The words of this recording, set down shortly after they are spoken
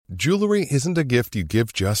Jewelry isn't a gift you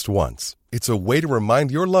give just once. It's a way to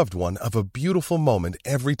remind your loved one of a beautiful moment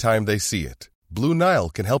every time they see it. Blue Nile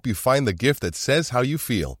can help you find the gift that says how you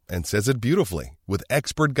feel and says it beautifully, with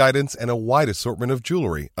expert guidance and a wide assortment of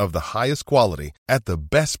jewelry of the highest quality at the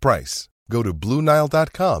best price. Go to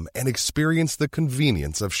BlueNile.com and experience the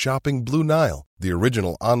convenience of shopping Blue Nile, the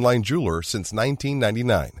original online jeweler since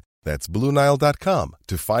 1999. That's BlueNile.com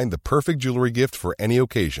to find the perfect jewelry gift for any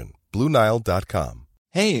occasion. BlueNile.com.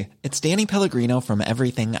 Hey, it's Danny Pellegrino from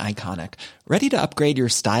Everything Iconic. Ready to upgrade your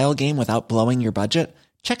style game without blowing your budget?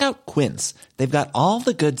 Check out Quince. They've got all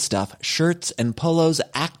the good stuff, shirts and polos,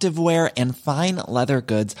 activewear, and fine leather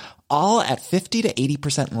goods, all at 50 to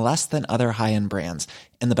 80% less than other high-end brands.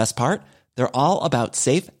 And the best part? They're all about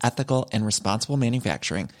safe, ethical, and responsible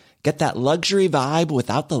manufacturing. Get that luxury vibe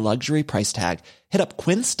without the luxury price tag. Hit up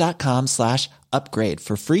quince.com/upgrade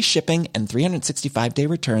for free shipping and 365-day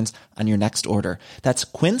returns on your next order. That's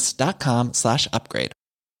quince.com/upgrade.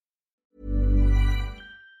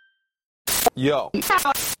 Yo,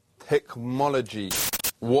 technology.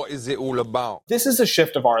 What is it all about? This is a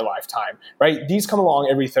shift of our lifetime, right? These come along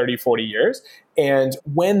every 30, 40 years. And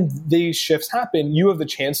when these shifts happen, you have the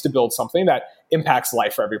chance to build something that impacts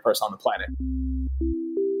life for every person on the planet.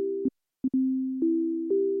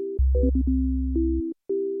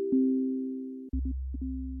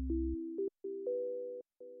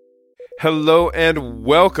 Hello and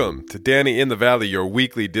welcome to Danny in the Valley, your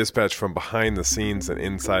weekly dispatch from behind the scenes and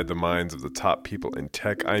inside the minds of the top people in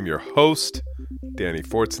tech. I'm your host, Danny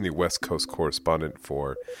Fortson, the West Coast correspondent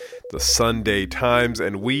for the Sunday Times,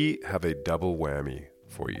 and we have a double whammy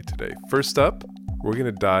for you today. First up, we're going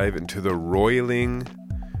to dive into the roiling,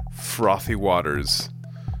 frothy waters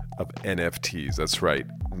of NFTs. That's right,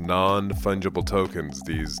 non-fungible tokens,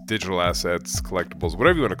 these digital assets, collectibles,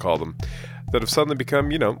 whatever you want to call them, that have suddenly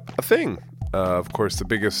become, a thing. Of course, the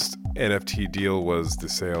biggest NFT deal was the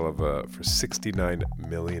sale of, for $69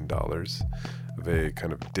 million of a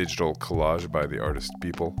kind of digital collage by the artist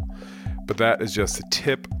Beeple. But that is just the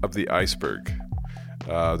tip of the iceberg.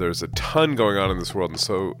 There's a ton going on in this world, and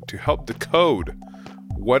so to help decode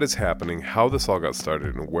what is happening, how this all got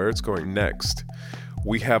started, and where it's going next,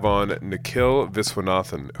 we have on Nikhil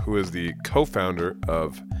Viswanathan, who is the co-founder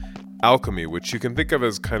of Alchemy, which you can think of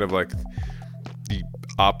as kind of like the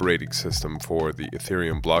operating system for the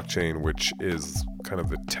Ethereum blockchain, which is kind of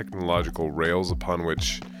the technological rails upon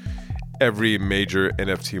which every major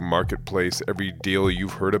NFT marketplace, every deal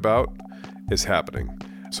you've heard about is happening.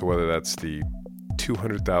 So whether that's the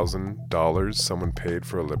 $200,000 someone paid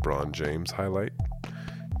for a LeBron James highlight,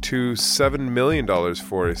 to $7 million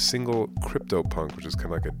for a single CryptoPunk, which is kind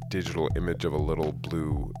of like a digital image of a little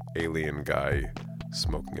blue alien guy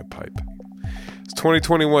smoking a pipe. It's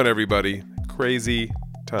 2021, everybody. Crazy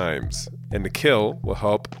times. And Nikhil will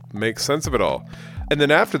help make sense of it all. And then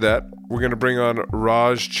after that, we're going to bring on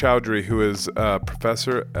Raj Chowdhury, who is a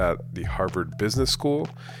professor at the Harvard Business School.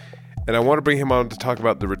 And I want to bring him on to talk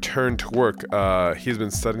about the return to work. He's been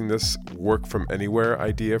studying this work from anywhere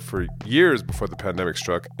idea for years before the pandemic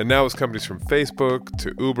struck. And now as companies from Facebook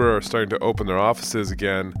to Uber are starting to open their offices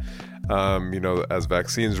again, as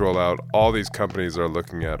vaccines roll out, all these companies are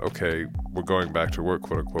looking at, okay, we're going back to work,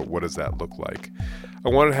 quote unquote. What does that look like? I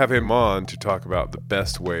wanted to have him on to talk about the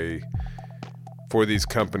best way for these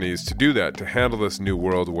companies to do that, to handle this new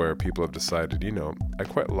world where people have decided, I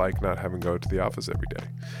quite like not having to go to the office every day.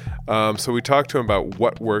 So we talked to him about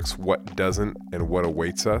what works, what doesn't, and what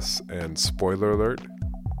awaits us. And spoiler alert,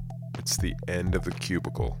 it's the end of the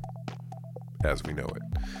cubicle as we know it.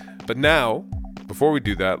 But now, before we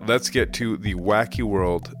do that, let's get to the wacky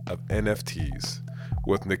world of NFTs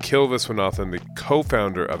with Nikhil Viswanathan, the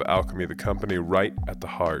co-founder of Alchemy, the company right at the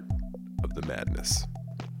heart of the madness.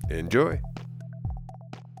 Enjoy.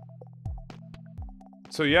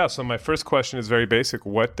 So my first question is very basic.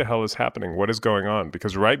 What the hell is happening? What is going on?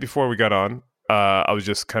 Because right before we got on, I was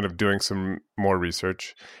just kind of doing some more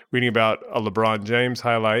research, reading about a LeBron James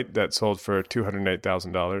highlight that sold for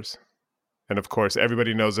 $208,000. And of course,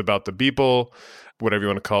 everybody knows about the Beeple, whatever you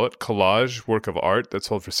want to call it, collage, work of art that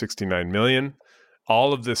sold for $69 million.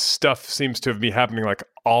 All of this stuff seems to be happening like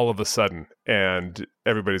all of a sudden. And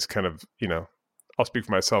everybody's kind of, I'll speak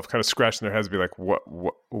for myself, kind of scratching their heads and be like,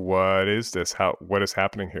 what is this? What is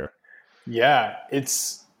happening here? Yeah,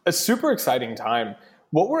 it's a super exciting time.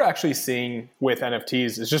 What we're actually seeing with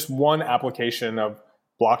NFTs is just one application of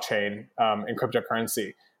blockchain and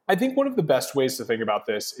cryptocurrency. I think one of the best ways to think about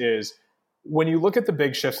this is when you look at the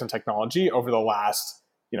big shifts in technology over the last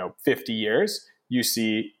 50 years, you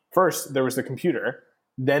see first there was the computer,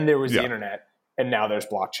 then there was the internet, and now there's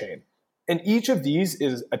blockchain. And each of these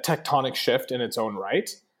is a tectonic shift in its own right.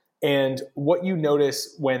 And what you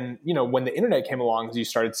notice when the internet came along is you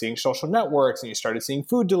started seeing social networks and you started seeing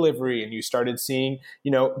food delivery and you started seeing,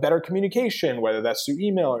 better communication, whether that's through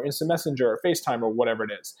email or instant messenger or FaceTime or whatever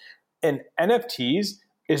it is. And NFTs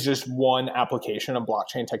is just one application of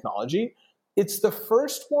blockchain technology. It's the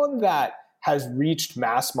first one that has reached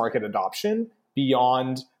mass market adoption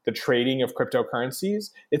beyond the trading of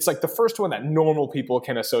cryptocurrencies. It's like the first one that normal people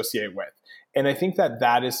can associate with. And I think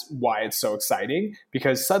that is why it's so exciting,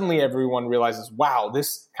 because suddenly everyone realizes, wow,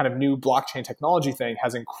 this kind of new blockchain technology thing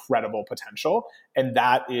has incredible potential. And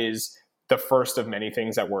that is the first of many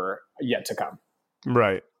things that were yet to come.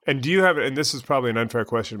 Right. And do you have, and this is probably an unfair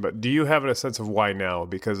question, but do you have a sense of why now?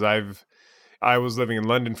 Because I was living in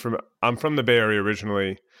London I'm from the Bay Area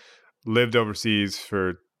originally, lived overseas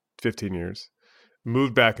for 15 years,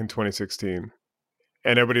 moved back in 2016,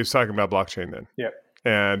 and everybody was talking about blockchain then. Yep.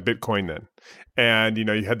 And Bitcoin then. And,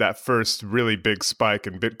 you had that first really big spike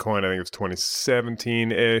in Bitcoin. I think it was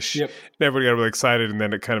 2017-ish. Yep. And everybody got really excited, and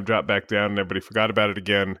then it kind of dropped back down and everybody forgot about it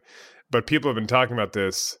again. But people have been talking about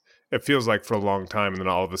this, it feels like, for a long time. And then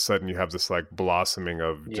all of a sudden you have this like blossoming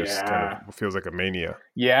of just kind of feels like a mania.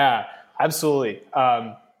 Yeah, absolutely.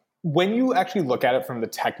 When you actually look at it from the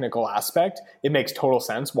technical aspect, it makes total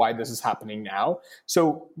sense why this is happening now.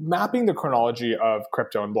 So mapping the chronology of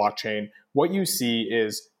crypto and blockchain, what you see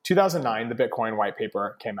is 2009, the Bitcoin white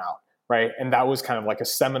paper came out, right? And that was kind of like a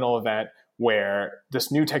seminal event where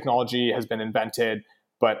this new technology has been invented,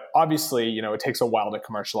 but obviously, it takes a while to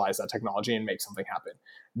commercialize that technology and make something happen.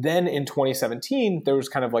 Then in 2017, there was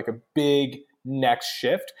kind of like a big next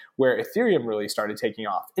shift where Ethereum really started taking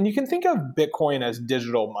off. And you can think of Bitcoin as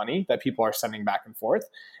digital money that people are sending back and forth.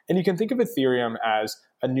 And you can think of Ethereum as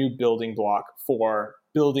a new building block for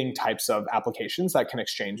building types of applications that can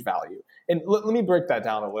exchange value. And let me break that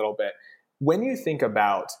down a little bit. When you think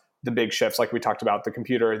about the big shifts, like we talked about, the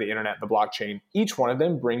computer, the internet, the blockchain, each one of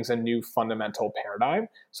them brings a new fundamental paradigm.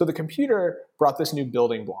 So the computer brought this new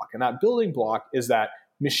building block. And that building block is that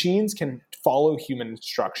machines can follow human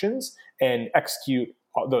instructions and execute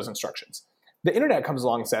those instructions. The internet comes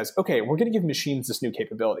along and says, okay, we're going to give machines this new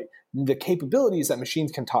capability. The capability is that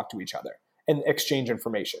machines can talk to each other and exchange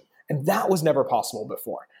information. And that was never possible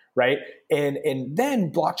before, right? And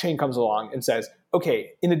then blockchain comes along and says,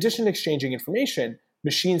 okay, in addition to exchanging information,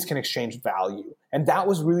 machines can exchange value. And that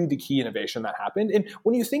was really the key innovation that happened. And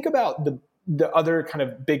when you think about the other kind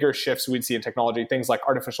of bigger shifts we'd see in technology, things like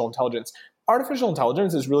artificial intelligence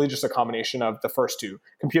is really just a combination of the first two,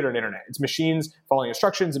 computer and internet. It's machines following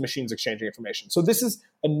instructions and machines exchanging information. So this is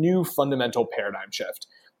a new fundamental paradigm shift.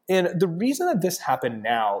 And the reason that this happened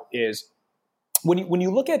now is when you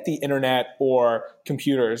look at the internet or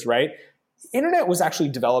computers, right? Internet was actually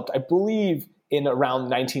developed, I believe, in around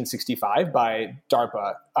 1965 by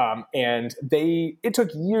DARPA. And it took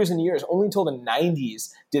years and years, only until the 90s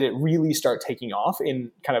did it really start taking off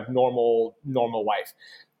in kind of normal life.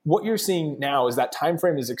 What you're seeing now is that time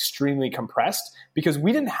frame is extremely compressed because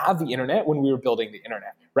we didn't have the internet when we were building the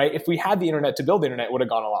internet, right? If we had the internet to build the internet, it would have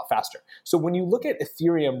gone a lot faster. So when you look at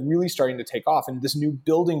Ethereum really starting to take off and this new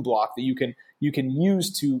building block that you can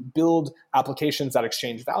use to build applications that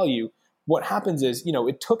exchange value, what happens is,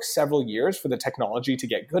 it took several years for the technology to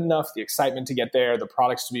get good enough, the excitement to get there, the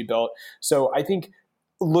products to be built. So I think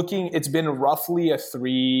it's been roughly a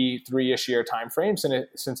three-ish year time frame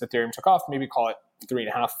since Ethereum took off, maybe call it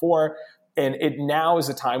 3.5, 4. And it now is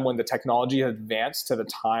a time when the technology has advanced to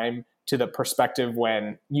the perspective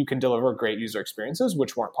when you can deliver great user experiences,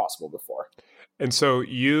 which weren't possible before. And so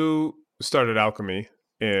you started Alchemy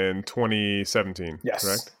in 2017, yes,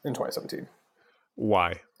 correct? In 2017.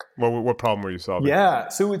 Why? What problem were you solving? Yeah,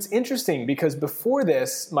 so it's interesting because before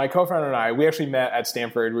this, my co-founder and I, we actually met at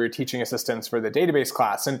Stanford. We were teaching assistants for the database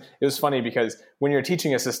class. And it was funny because when you're a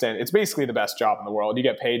teaching assistant, it's basically the best job in the world. You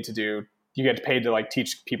get paid to like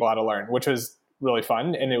teach people how to learn, which was really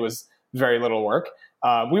fun. And it was very little work.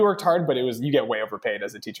 We worked hard, but you get way overpaid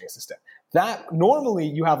as a teaching assistant. That normally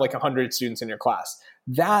you have like 100 students in your class.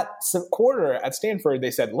 That quarter at Stanford, they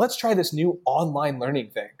said, let's try this new online learning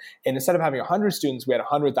thing. And instead of having 100 students, we had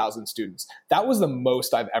 100,000 students. That was the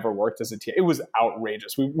most I've ever worked as a TA. It was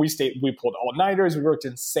outrageous. We pulled all-nighters. We worked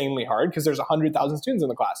insanely hard because there's 100,000 students in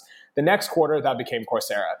the class. The next quarter, that became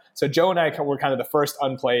Coursera. So Joe and I were kind of the first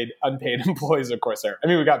unpaid employees of Coursera. I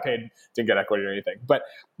mean, we got paid, didn't get equity or anything. But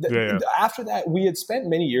after that, we had spent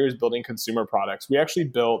many years building consumer products. We actually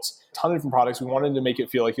built a ton of different products. We wanted to make it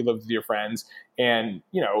feel like you lived with your friends. And,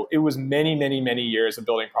 it was many, many, many years of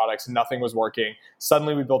building products. Nothing was working.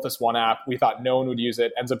 Suddenly we built this one app. We thought no one would use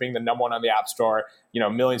it. Ends up being the number one on the App Store.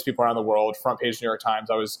 Millions of people around the world, front page New York Times.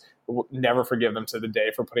 I was will never forgive them to the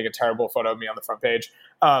day for putting a terrible photo of me on the front page.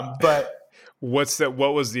 But What's that?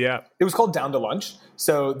 What was the app? it was called Down to Lunch.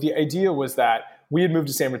 So the idea was that we had moved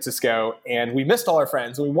to San Francisco and we missed all our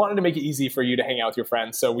friends. And we wanted to make it easy for you to hang out with your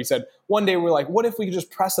friends. So we said one day, we're like, what if we could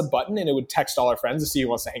just press a button and it would text all our friends to see who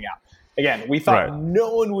wants to hang out? Again, we thought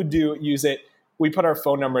no one would use it. We put our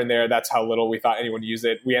phone number in there. That's how little we thought anyone would use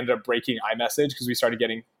it. We ended up breaking iMessage because we started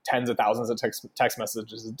getting tens of thousands of text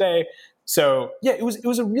messages a day. So yeah, it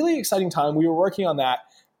was a really exciting time. We were working on that.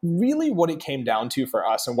 Really what it came down to for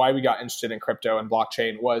us and why we got interested in crypto and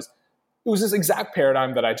blockchain was it was this exact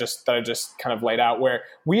paradigm that I just kind of laid out, where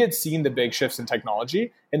we had seen the big shifts in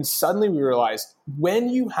technology, and suddenly we realized when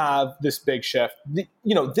you have this big shift,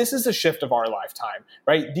 this is a shift of our lifetime,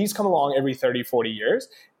 right? These come along every 30, 40 years.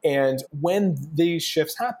 And when these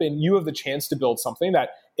shifts happen, you have the chance to build something that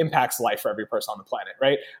impacts life for every person on the planet,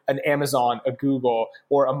 right? An Amazon, a Google,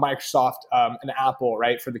 or a Microsoft, an Apple,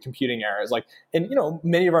 right? For the computing eras.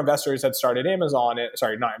 Many of our investors had started Yahoo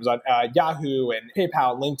and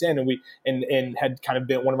PayPal, LinkedIn, and had kind of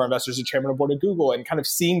been one of our investors, the chairman of the board of Google, and kind of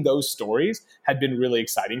seeing those stories had been really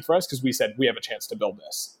exciting for us because we said, we have a chance to build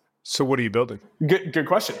this. So what are you building? Good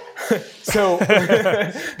question. So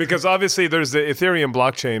because obviously there's the Ethereum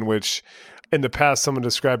blockchain, which in the past someone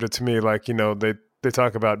described it to me like, they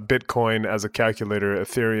talk about Bitcoin as a calculator.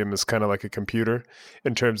 Ethereum is kind of like a computer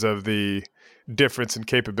in terms of the difference in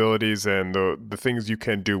capabilities and the things you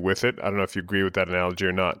can do with it. I don't know if you agree with that analogy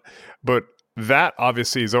or not, but that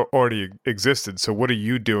obviously has already existed. So what are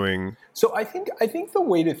you doing? So I think the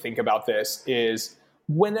way to think about this is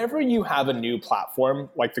whenever you have a new platform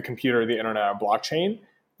like the computer, the internet, or blockchain,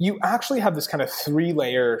 you actually have this kind of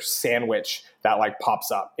 3-layer sandwich that like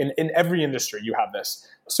pops up. In every industry, you have this.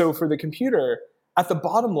 So for the computer, at the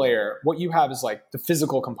bottom layer, what you have is like the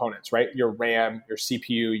physical components, right? Your RAM, your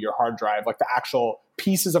CPU, your hard drive, like the actual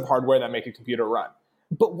pieces of hardware that make a computer run.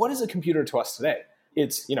 But what is a computer to us today?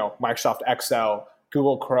 It's, Microsoft Excel,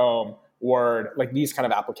 Google Chrome, Word, like these kind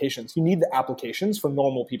of applications. You need the applications for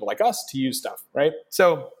normal people like us to use stuff, right?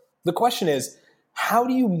 So the question is, how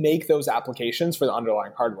do you make those applications for the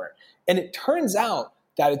underlying hardware? And it turns out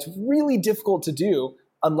that it's really difficult to do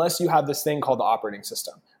unless you have this thing called the operating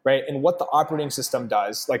system, right? And what the operating system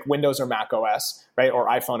does, like Windows or Mac OS, right, or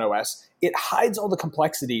iPhone OS, it hides all the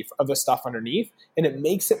complexity of the stuff underneath, and it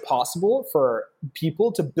makes it possible for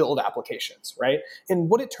people to build applications, right? And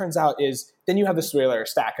what it turns out is then you have this 3-layer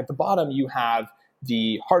stack. At the bottom, you have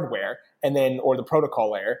the hardware, and then, or the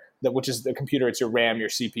protocol layer, which is the computer. It's your RAM, your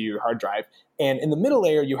CPU, your hard drive. And in the middle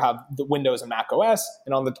layer, you have the Windows and Mac OS,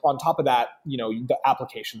 and on top of that, the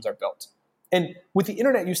applications are built. And with the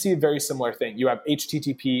internet, you see a very similar thing. You have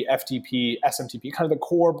HTTP, FTP, SMTP, kind of the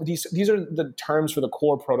core. These are the terms for the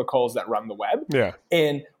core protocols that run the web. Yeah.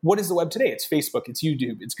 And what is the web today? It's Facebook, it's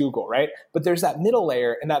YouTube, it's Google, right? But there's that middle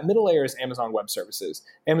layer, and that middle layer is Amazon Web Services.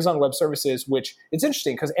 Amazon Web Services, which it's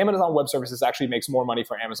interesting because Amazon Web Services actually makes more money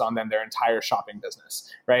for Amazon than their entire shopping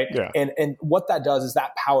business, right? Yeah. And what that does is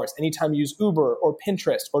that powers anytime you use Uber or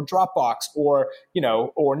Pinterest or Dropbox or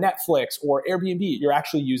Netflix or Airbnb, you're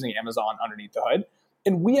actually using Amazon underneath the hood.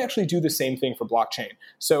 And we actually do the same thing for blockchain.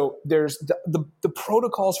 So there's the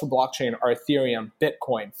protocols for blockchain are Ethereum,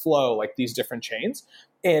 Bitcoin, Flow, like these different chains.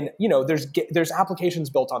 And there's applications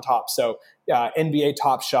built on top. So NBA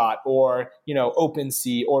Top Shot, or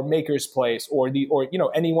OpenSea, or Maker's Place, or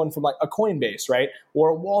anyone from like a Coinbase, right,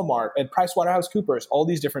 or Walmart and PricewaterhouseCoopers. All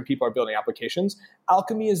these different people are building applications.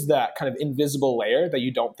 Alchemy is that kind of invisible layer that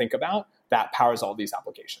you don't think about that powers all these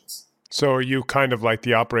applications. So are you kind of like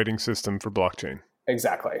the operating system for blockchain?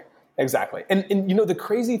 Exactly. And the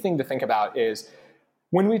crazy thing to think about is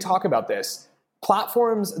when we talk about this,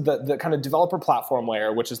 platforms, the kind of developer platform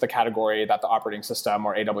layer, which is the category that the operating system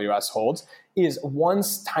or AWS holds, is one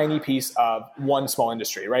tiny piece of one small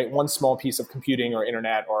industry, right? One small piece of computing or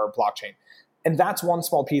internet or blockchain. And that's one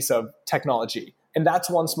small piece of technology. And that's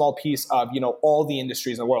one small piece of, all the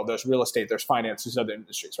industries in the world. There's real estate, there's finance, there's other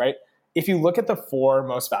industries, right? If you look at the 4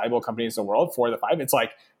 most valuable companies in the world, 4 of the 5, it's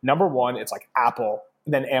like number 1, it's like Apple,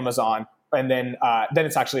 then Amazon, and then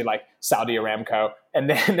it's actually like Saudi Aramco, and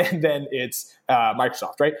then it's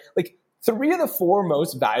Microsoft, right? Like 3 of the 4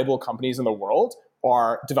 most valuable companies in the world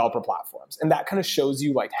are developer platforms, and that kind of shows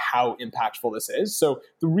you like how impactful this is. So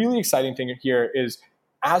the really exciting thing here is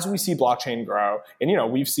as we see blockchain grow,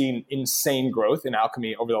 and we've seen insane growth in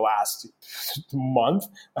Alchemy over the last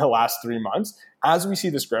last 3 months. As we see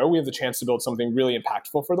this grow, we have the chance to build something really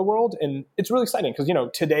impactful for the world, and it's really exciting because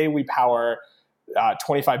today we power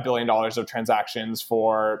 $25 billion of transactions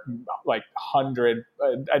for like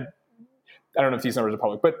I don't know if these numbers are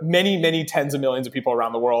public, but many, many tens of millions of people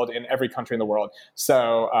around the world in every country in the world.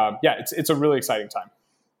 So it's a really exciting time.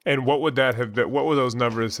 And what would that have been? What would those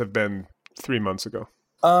numbers have been 3 months ago?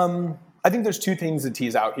 I think there's two things to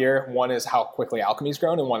tease out here. One is how quickly Alchemy's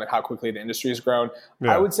grown, and one is how quickly the industry has grown.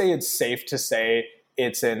 Yeah. I would say it's safe to say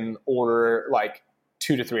it's an order like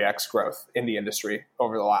 2 to 3x growth in the industry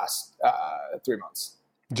over the last 3 months.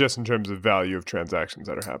 Just in terms of value of transactions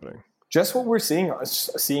that are happening. Just what we're seeing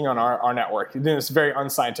on our network. It's very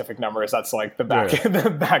unscientific numbers. That's like the back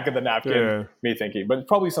of the napkin, me thinking. But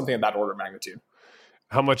probably something of that order of magnitude.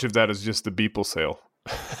 How much of that is just the Beeple sale?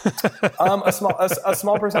 A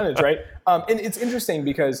small percentage, right? And it's interesting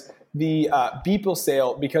because the Beeple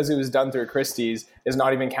sale, because it was done through Christie's, is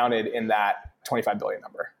not even counted in that 25 billion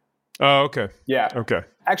number. Oh, okay. Yeah. Okay.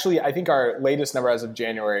 Actually, I think our latest number as of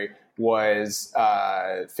January was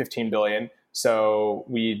 15 billion. So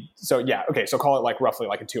call it like roughly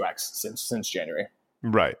like a 2x since January.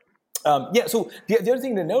 Right. So the other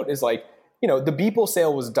thing to note is like, the Beeple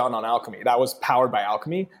sale was done on Alchemy. That was powered by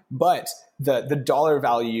Alchemy, but the dollar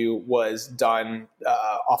value was done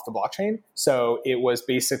off the blockchain. So it was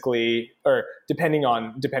basically, or depending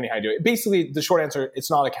how you do it, basically the short answer, it's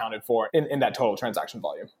not accounted for in that total transaction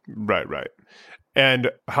volume. Right.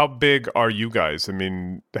 And how big are you guys? I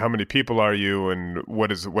mean, how many people are you, and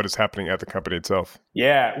what is happening at the company itself?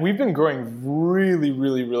 Yeah, we've been growing really,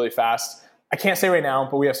 really, really fast. I can't say right now,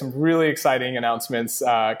 but we have some really exciting announcements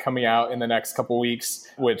coming out in the next couple of weeks,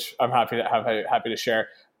 which I'm happy to share.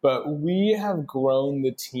 But we have grown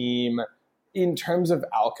the team in terms of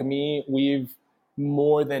Alchemy. We've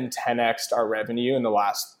more than 10x'd our revenue in the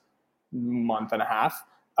last month and a half,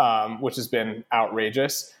 which has been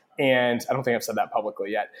outrageous. And I don't think I've said that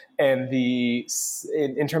publicly yet. And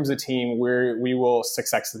in terms of team, we will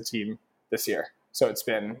 6x the team this year. So it's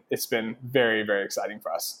been very, very exciting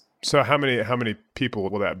for us. So how many people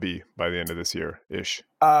will that be by the end of this year ish?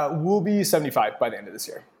 We'll be 75 by the end of this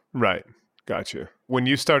year. Right. Gotcha. When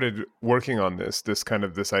you started working on this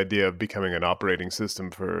idea of becoming an operating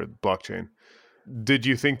system for blockchain, did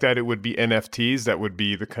you think that it would be NFTs that would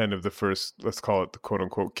be the first, let's call it the quote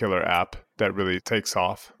unquote killer app that really takes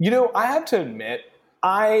off? I have to admit,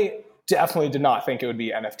 I definitely did not think it would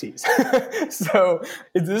be NFTs. So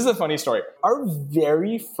this is a funny story. Our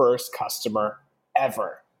very first customer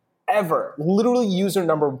ever, literally user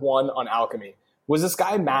number 1 on Alchemy, was this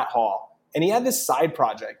guy, Matt Hall. And he had this side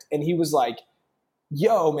project. And he was like,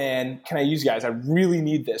 yo, man, can I use you guys? I really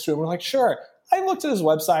need this. And we're like, sure. I looked at his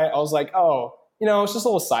website. I was like, oh, it's just a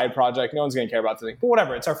little side project. No one's going to care about this thing. But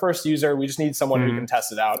whatever. It's our first user. We just need someone who can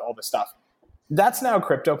test it out, all this stuff. That's now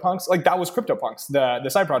CryptoPunks. Like, that was CryptoPunks, the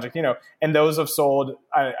side project, and those have sold,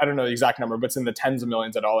 I don't know the exact number, but it's in the tens of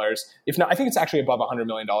millions of dollars. If not, I think it's actually above $100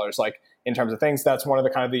 million, like, in terms of things. That's one of the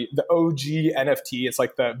kind of the OG NFT. It's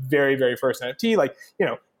like the very, very first NFT. Like,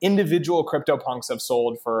 individual CryptoPunks have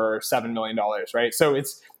sold for $7 million, right? So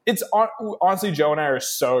it's honestly, Joe and I are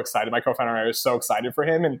so excited. My co-founder and I are so excited for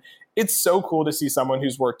him. And it's so cool to see someone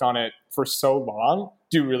who's worked on it for so long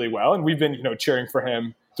do really well. And we've been, cheering for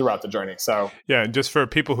him throughout the journey. So yeah, and just for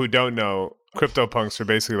people who don't know, CryptoPunks are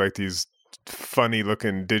basically like these funny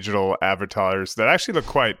looking digital avatars that actually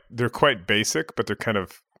they're quite basic, but they're kind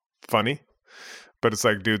of funny. But it's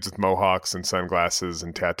like dudes with mohawks and sunglasses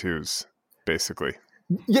and tattoos, basically.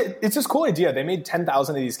 Yeah, it's this cool idea. They made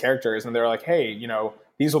 10,000 of these characters and they're like, hey,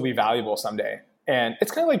 these will be valuable someday. And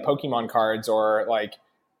it's kind of like Pokemon cards or like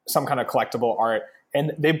some kind of collectible art.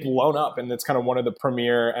 And they've blown up, and it's kind of one of the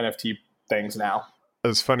premier NFT things now.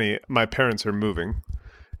 It's funny. My parents are moving,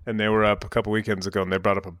 and they were up a couple weekends ago, and they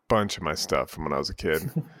brought up a bunch of my stuff from when I was a kid.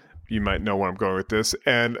 You might know where I'm going with this.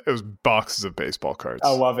 And it was boxes of baseball cards.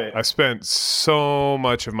 I love it. I spent so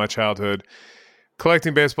much of my childhood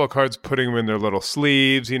collecting baseball cards, putting them in their little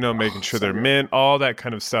sleeves, making sure they're mint, all that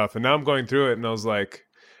kind of stuff. And now I'm going through it, and I was like,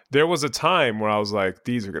 there was a time where I was like,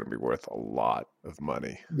 these are going to be worth a lot of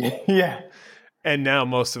money. Yeah. And now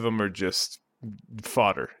most of them are just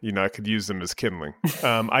fodder. I could use them as kindling.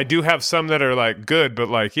 I do have some that are like good, but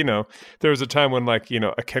like, there was a time when like,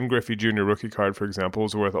 a Ken Griffey Jr. rookie card, for example,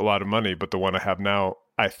 was worth a lot of money, but the one I have now,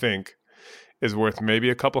 I think, is worth maybe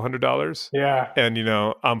a couple $100. Yeah. And,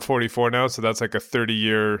 I'm 44 now, so that's like a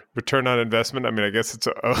 30-year return on investment. I mean, I guess it's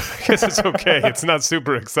okay. It's not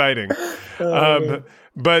super exciting.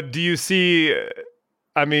 But do you see,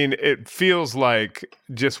 I mean, it feels like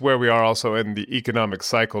just where we are also in the economic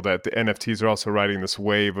cycle that the NFTs are also riding this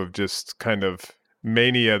wave of just kind of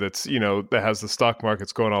mania that's, that has the stock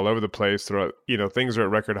markets going all over the place. Things are at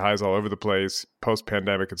record highs all over the place,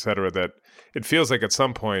 post-pandemic, et cetera, that it feels like at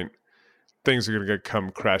some point things are going to come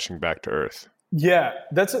crashing back to earth. Yeah,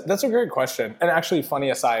 that's a great question. And actually, funny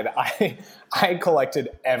aside, I collected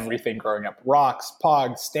everything growing up: rocks,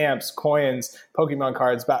 pogs, stamps, coins, Pokemon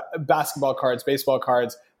cards, basketball cards, baseball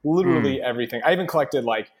cards, literally everything. I even collected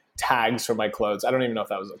like tags for my clothes. I don't even know if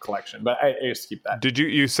that was a collection, but I used to keep that. Did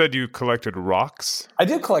you said you collected rocks? I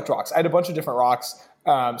did collect rocks. I had a bunch of different rocks.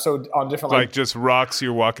 So on different like just rocks,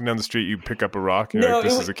 you're walking down the street, you pick up a rock, you're like,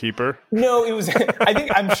 this is a keeper. No, it was.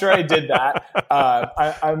 I'm sure I did that.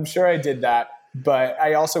 I'm sure I did that. But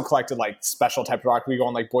I also collected like special type of rock. We go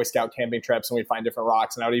on like Boy Scout camping trips and we'd find different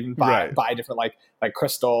rocks, and I would even buy different like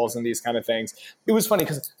crystals and these kind of things. It was funny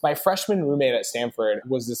because my freshman roommate at Stanford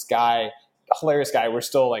was this guy, hilarious guy. We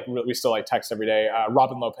still text every day.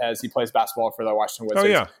 Robin Lopez. He plays basketball for the Washington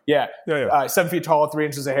Wizards. Oh yeah. 7 feet tall, 3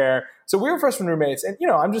 inches of hair. So we were freshman roommates, and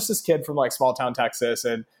I'm just this kid from like small town Texas,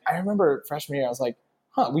 and I remember freshman year I was like,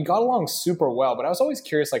 we got along super well, but I was always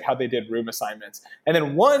curious like how they did room assignments. And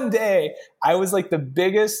then one day I was like the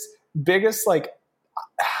biggest like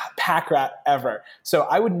pack rat ever. So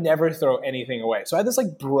I would never throw anything away. So I had this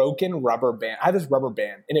like broken rubber band. I had this rubber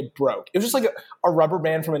band and it broke. It was just like a rubber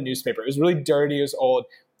band from a newspaper. It was really dirty. It was old.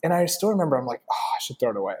 And I still remember I'm like, I should throw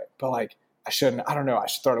it away. But like, I shouldn't. I don't know. I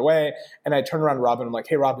should throw it away. And I turned around to Robin. I'm like,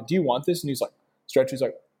 hey, Robin, do you want this? And he's like, he's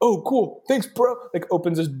like, oh, cool. Thanks, bro. Like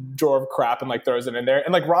opens his drawer of crap and like throws it in there.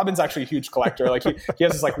 And like Robin's actually a huge collector. Like he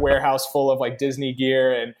has this like warehouse full of like Disney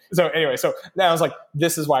gear. And so anyway, so now I was like,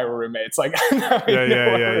 this is why we're roommates. Like,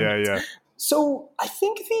 yeah. So I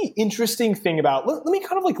think the interesting thing about, let me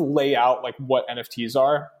kind of like lay out like what NFTs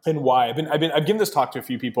are and why. I've given this talk to a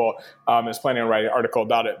few people. I was planning on writing an article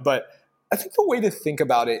about it, but I think the way to think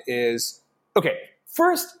about it is, okay,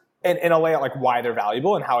 first, and I'll lay out like why they're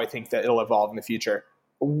valuable and how I think that it'll evolve in the future.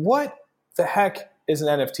 What the heck is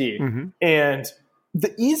an NFT? Mm-hmm. And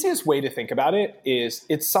the easiest way to think about it is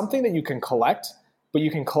it's something that you can collect, but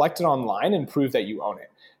you can collect it online and prove that you own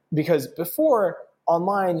it. Because before,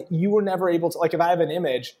 online, you were never able to, like if I have an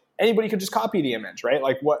image, anybody could just copy the image, right?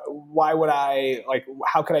 Like why would I, like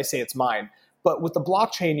how could I say it's mine? But with the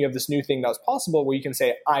blockchain, you have this new thing that was possible where you can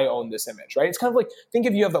say, I own this image, right? It's kind of like, think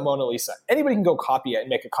if you have the Mona Lisa. Anybody can go copy it and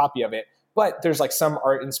make a copy of it. But there's like some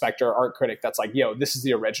art inspector, art critic that's like, yo, this is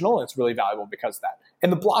the original and it's really valuable because of that. And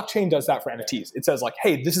the blockchain does that for NFTs. It says like,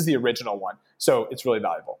 hey, this is the original one. So it's really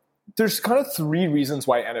valuable. There's kind of 3 reasons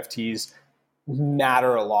why NFTs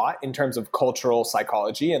matter a lot in terms of cultural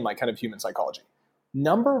psychology and like kind of human psychology.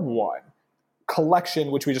 Number 1,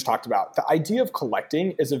 collection, which we just talked about. The idea of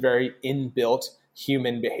collecting is a very inbuilt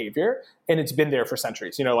human behavior, and it's been there for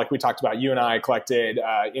centuries. Like we talked about, you and I collected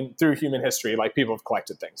through human history, like people have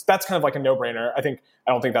collected things. That's kind of like a no-brainer. I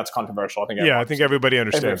don't think that's controversial. I think everybody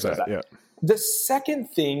understands that. Yeah. The second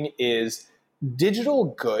thing is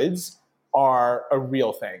digital goods are a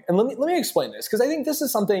real thing. And let me explain this, because I think this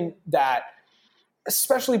is something that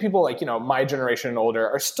especially people like, my generation and older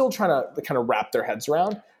are still trying to kind of wrap their heads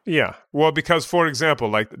around. Yeah. Well, because, for example,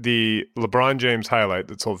 like the LeBron James highlight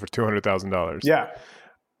that sold for $200,000. Yeah.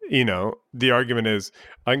 The argument is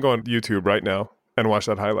I can go on YouTube right now and watch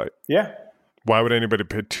that highlight. Yeah. Why would anybody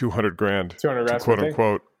pay $200,000 to quote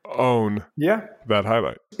unquote own that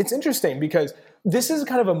highlight? It's interesting because this is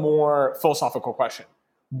kind of a more philosophical question.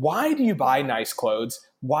 Why do you buy nice clothes?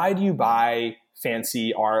 Why do you buy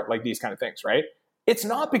fancy art, like these kind of things, right? It's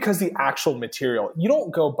not because the actual material. You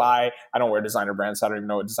don't go buy, I don't wear designer brands, so I don't even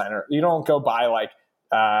know what designer. You don't go buy like,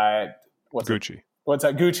 Gucci. What's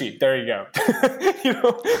that? Gucci. There you go.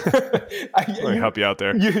 Let me help you out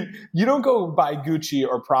there. You don't go buy Gucci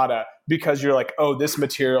or Prada because you're like, oh, this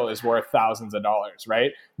material is worth thousands of dollars,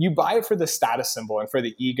 right? You buy it for the status symbol and for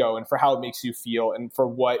the ego and for how it makes you feel and for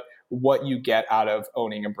what you get out of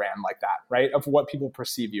owning a brand like that, right? Of what people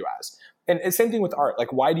perceive you as. And it's same thing with art.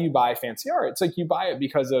 Like, why do you buy fancy art? It's like you buy it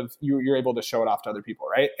because of you're able to show it off to other people,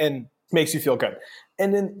 right? And makes you feel good.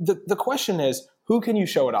 And then the question is, who can you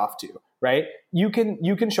show it off to, right? You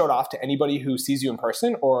can show it off to anybody who sees you in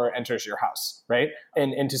person or enters your house, right?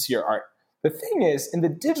 And to see your art. The thing is, in the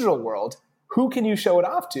digital world, who can you show it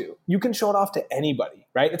off to? You can show it off to anybody,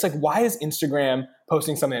 right? It's like, why is Instagram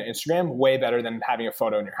posting something on Instagram way better than having a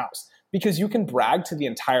photo in your house? Because you can brag to the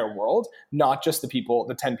entire world, not just the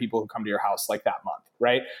 10 people who come to your house like that month,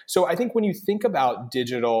 right? So I think when you think about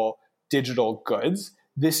digital goods,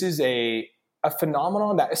 this is a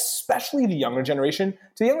phenomenon that especially to the younger generation,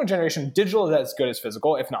 digital is as good as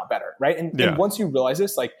physical, if not better, right? And once you realize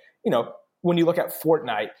this, like, when you look at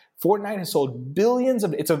Fortnite has sold billions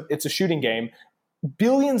of, it's a shooting game,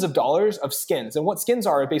 billions of dollars of skins. And what skins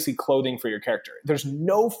are basically clothing for your character. There's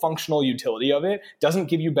no functional utility of it. Doesn't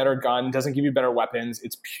give you better gun, doesn't give you better weapons.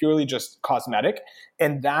 It's purely just cosmetic.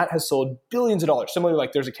 And that has sold billions of dollars. Similarly,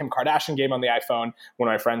 like there's a Kim Kardashian game on the iPhone. One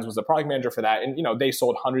of my friends was the product manager for that. And, they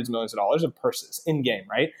sold hundreds of millions of dollars of purses in game,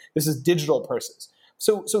 right? This is digital purses.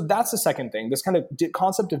 So that's the second thing. This kind of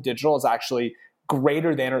concept of digital is actually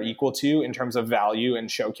greater than or equal to in terms of value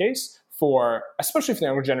and showcase especially for the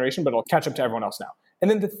younger generation, but it'll catch up to everyone else now.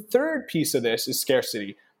 And then the third piece of this is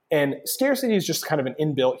scarcity. And scarcity is just kind of an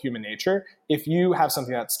inbuilt human nature. If you have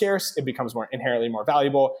something that's scarce, it becomes inherently more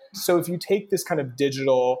valuable. So if you take this kind of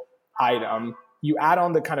digital item, you add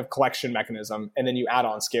on the kind of collection mechanism, and then you add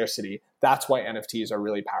on scarcity. That's why NFTs are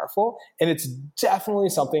really powerful. And it's definitely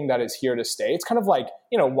something that is here to stay. It's kind of like,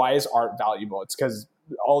 why is art valuable? It's because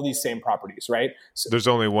all these same properties, right? So, there's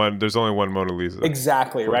only one Mona Lisa.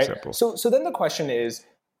 Exactly, right? Example. So then the question is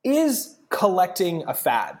collecting a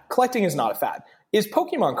fad? Collecting is not a fad. Is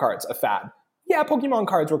Pokemon cards a fad? Yeah, Pokemon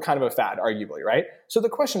cards were kind of a fad, arguably, right? So the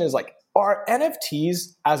question is are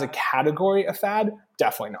NFTs as a category a fad?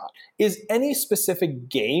 Definitely not. Is any specific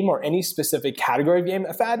game or any specific category of game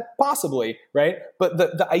a fad? Possibly, right? But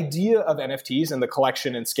the idea of NFTs and the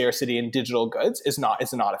collection and scarcity and digital goods is not a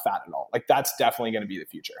fad at all. That's definitely going to be the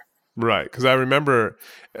future. Right, because I remember,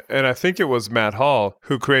 and I think it was Matt Hall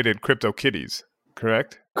who created CryptoKitties,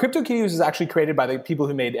 correct? CryptoKitties was actually created by the people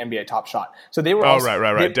who made NBA Top Shot. So they were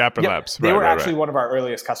right. Dapper Labs. They were actually one of our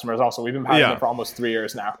earliest customers also. We've been powering them for almost 3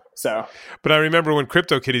 years now. So, but I remember when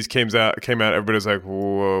CryptoKitties came out, everybody's like,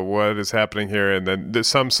 whoa, what is happening here? And then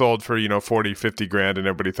some sold for, 40, 50 grand and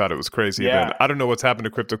everybody thought it was crazy. Yeah. And I don't know what's happened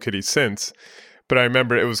to CryptoKitties since, but I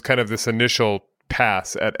remember it was kind of this initial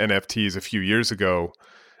pass at NFTs a few years ago.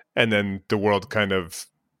 And then the world kind of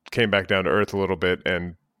came back down to earth a little bit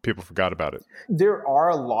and people forgot about it. There are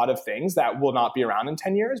a lot of things that will not be around in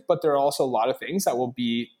 10 years, but there are also a lot of things that will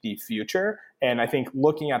be the future. And I think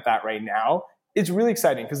looking at that right now, it's really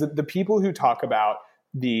exciting because the people who talk about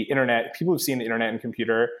the internet, people who've seen the internet and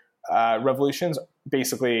computer revolutions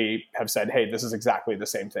basically have said, hey, this is exactly the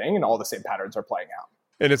same thing and all the same patterns are playing out.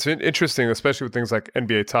 And it's interesting, especially with things like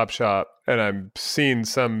NBA Top Shot, and I'm seeing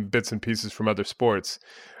some bits and pieces from other sports.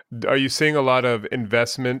 Are you seeing a lot of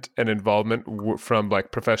investment and involvement from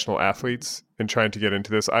professional athletes in trying to get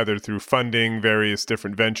into this, either through funding various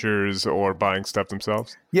different ventures or buying stuff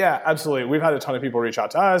themselves? Yeah, absolutely. We've had a ton of people reach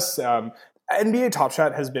out to us. NBA Top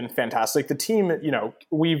Shot has been fantastic. The team,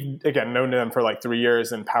 we've, again, known them for 3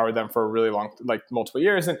 years and powered them for a really long, multiple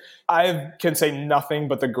years. And I can say nothing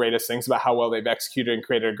but the greatest things about how well they've executed and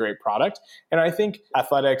created a great product. And I think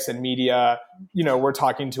athletics and media, we're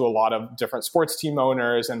talking to a lot of different sports team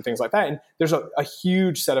owners and things like that. And there's a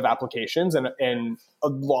huge set of applications and a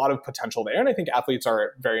lot of potential there. And I think athletes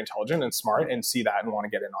are very intelligent and smart and see that and want to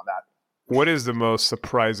get in on that. What is the most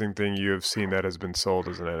surprising thing you have seen that has been sold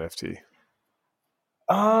as an NFT?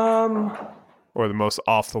 Or the most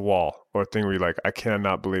off the wall, or a thing where you're like, I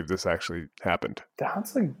cannot believe this actually happened?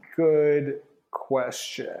 That's a good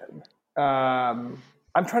question. I'm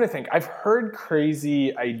trying to think. I've heard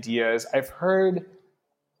crazy ideas. I've heard,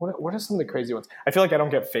 what are some of the crazy ones? I feel like I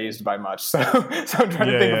don't get fazed by much. So I'm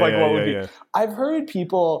trying to think of what would be. Yeah. I've heard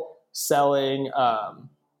people selling,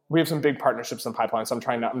 we have some big partnerships in pipeline, so I'm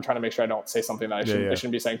trying to make sure I don't say something that I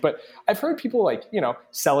shouldn't be saying. But I've heard people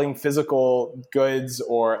selling physical goods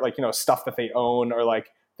or stuff that they own or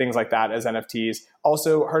things like that as NFTs.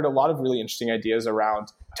 Also heard a lot of really interesting ideas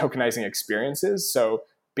around tokenizing experiences. So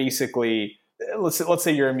basically, let's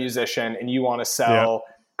say you're a musician and you want to sell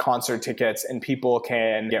concert tickets and people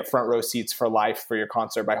can get front row seats for life for your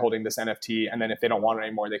concert by holding this NFT. And then if they don't want it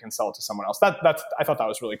anymore, they can sell it to someone else. I thought that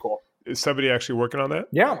was really cool. Is somebody actually working on that?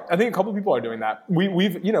 Yeah, I think a couple of people are doing that.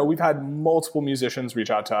 We've had multiple musicians reach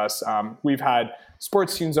out to us. We've had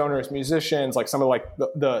sports teams owners, musicians, some of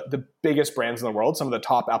the biggest brands in the world, some of the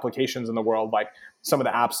top applications in the world, some of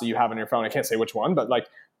the apps that you have on your phone. I can't say which one, but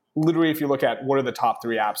literally, if you look at what are the top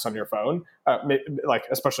 3 apps on your phone,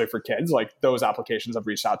 especially for kids, those applications have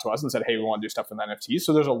reached out to us and said, hey, we want to do stuff with NFTs.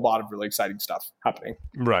 So there's a lot of really exciting stuff happening.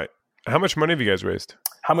 Right. How much money have you guys raised?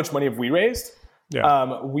 How much money have we raised?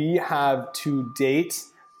 Yeah. We have to date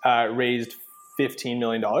raised $15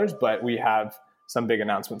 million, but we have some big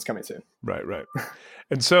announcements coming soon. Right.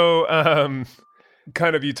 And so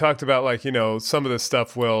kind of you talked about some of the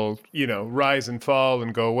stuff will, rise and fall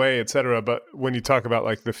and go away, et cetera. But when you talk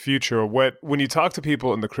about the future, when you talk to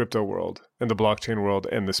people in the crypto world, in the blockchain world,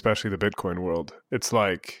 and especially the Bitcoin world, it's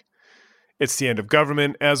it's the end of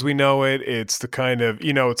government as we know it. It's the kind of,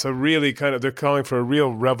 it's a really kind of, they're calling for a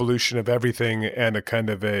real revolution of everything and a kind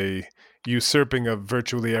of a usurping of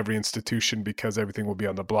virtually every institution because everything will be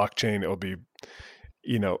on the blockchain. It'll be,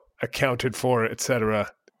 accounted for, et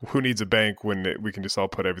cetera. Who needs a bank when we can just all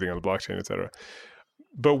put everything on the blockchain, et cetera?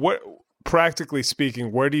 But practically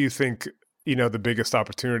speaking, where do you think, the biggest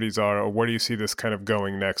opportunities are, or where do you see this kind of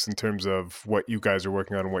going next in terms of what you guys are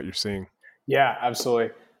working on and what you're seeing? Yeah, absolutely.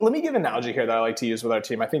 Let me give an analogy here that I like to use with our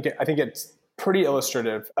team. I think it's pretty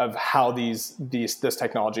illustrative of how this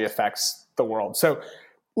technology affects the world. So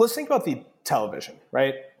let's think about the television,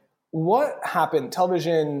 right? What happened?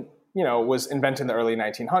 Television, was invented in the early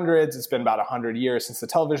 1900s. It's been about 100 years since the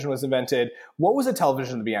television was invented. What was a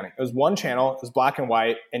television in the beginning? It was one channel, it was black and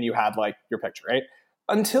white, and you had your picture, right?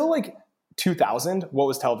 Until 2000, what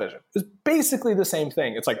was television? It was basically the same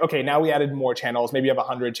thing. It's okay, now we added more channels. Maybe you have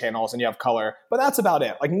 100 channels and you have color, but that's about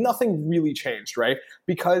it. Nothing really changed, right?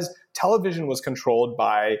 Because television was controlled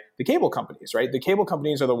by the cable companies, right? The cable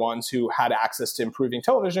companies are the ones who had access to improving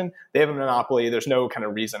television. They have a monopoly. There's no kind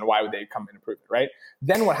of reason why would they come and improve it, right?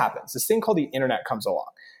 Then what happens? This thing called the internet comes along.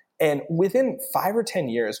 And within 5 or 10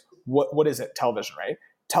 years, what is it? Television, right?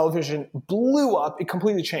 Television blew up. It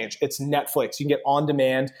completely changed. It's Netflix. You can get on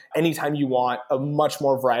demand anytime you want, a much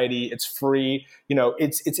more variety. It's free.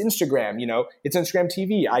 It's Instagram, it's Instagram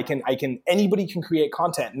TV. Anybody can create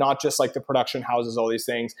content, not just the production houses, all these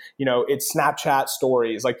things. It's Snapchat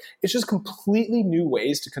stories. It's just completely new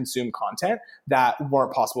ways to consume content that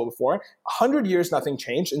weren't possible before. 100 years, nothing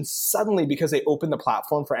changed. And suddenly, because they opened the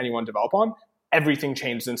platform for anyone to develop on, everything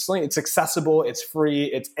changed instantly. It's accessible, it's free,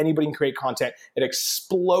 it's anybody can create content. It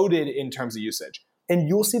exploded in terms of usage. And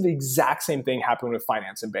you'll see the exact same thing happen with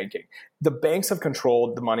finance and banking. The banks have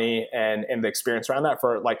controlled the money and the experience around that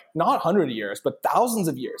for not 100 years, but thousands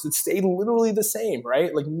of years. It stayed literally the same,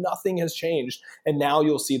 right? Nothing has changed. And now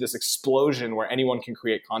you'll see this explosion where anyone can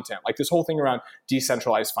create content. This whole thing around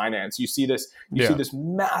decentralized finance. You see this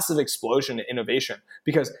massive explosion in innovation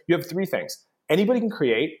because you have 3 things. Anybody can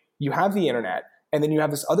create, you have the internet, and then you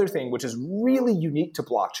have this other thing, which is really unique to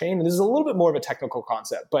blockchain. And this is a little bit more of a technical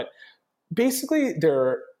concept, but basically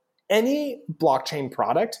any blockchain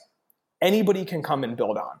product, anybody can come and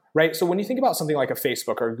build on, right? So when you think about something like a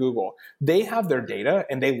Facebook or Google, they have their data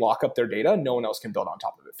and they lock up their data. No one else can build on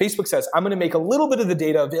top of it. Facebook says, I'm going to make a little bit of the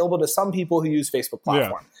data available to some people who use Facebook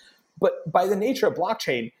platform. Yeah. But by the nature of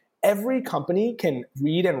blockchain, every company can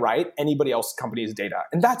read and write anybody else's company's data.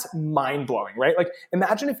 And that's mind-blowing, right?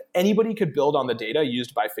 Imagine if anybody could build on the data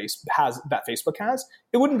used by Facebook has.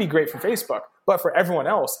 It wouldn't be great for Facebook, but for everyone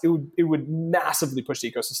else, it would massively push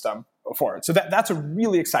the ecosystem forward. So that's a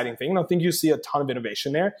really exciting thing. And I think you see a ton of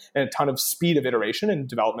innovation there and a ton of speed of iteration and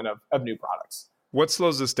development of new products. What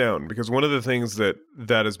slows this down? Because one of the things that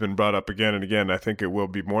has been brought up again and again, I think it will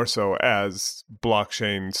be more so as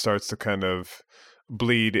blockchain starts to kind of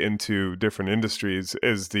bleed into different industries,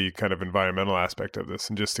 is the kind of environmental aspect of this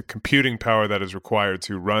and just the computing power that is required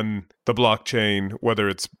to run the blockchain, whether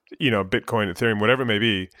it's, Bitcoin, Ethereum, whatever it may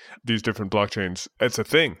be, these different blockchains. It's a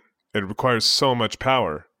thing. It requires so much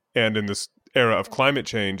power. And in this era of climate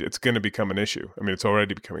change, it's going to become an issue. I mean, it's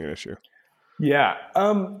already becoming an issue. Yeah.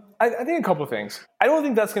 I think a couple of things. I don't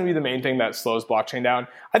think that's going to be the main thing that slows blockchain down.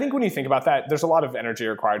 I think when you think about that, there's a lot of energy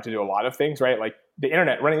required to do a lot of things, right?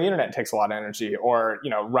 Running the internet takes a lot of energy, or,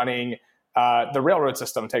 running the railroad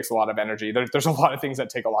system takes a lot of energy. There's a lot of things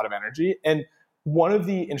that take a lot of energy. And one of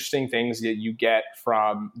the interesting things that you get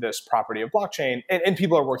from this property of blockchain, and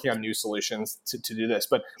people are working on new solutions to do this,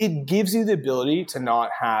 but it gives you the ability to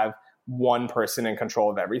not have one person in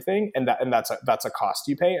control of everything, and that's a cost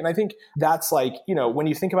you pay. And I think that's when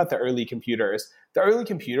you think about the early computers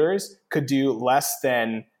could do less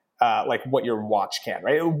than what your watch can,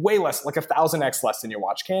 right? Way less, 1,000x less than your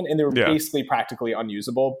watch can, and they were basically practically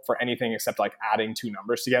unusable for anything except adding 2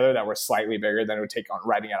 numbers together that were slightly bigger than it would take on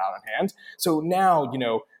writing it out on hand. So now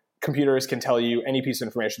computers can tell you any piece of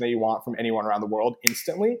information that you want from anyone around the world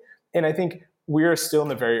instantly, and I think we're still in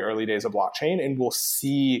the very early days of blockchain, and we'll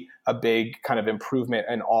see a big kind of improvement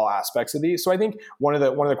in all aspects of these. So I think one of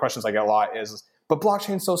the questions I get a lot is, but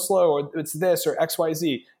blockchain's so slow, or it's this, or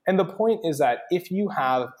XYZ. And the point is that if you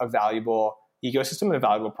have a valuable ecosystem and a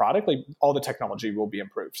valuable product, all the technology will be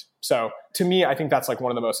improved. So to me, I think that's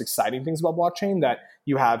one of the most exciting things about blockchain, that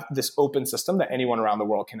you have this open system that anyone around the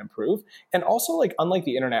world can improve. And also unlike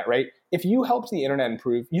the internet, right? If you helped the internet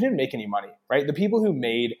improve, you didn't make any money, right? The people who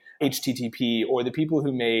made HTTP, or the people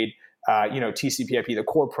who made TCP/IP, the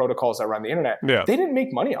core protocols that run the internet, they didn't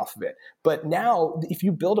make money off of it. But now, if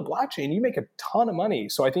you build a blockchain, you make a ton of money.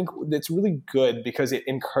 So I think it's really good because it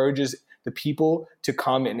encourages the people to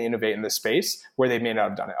come and innovate in this space where they may not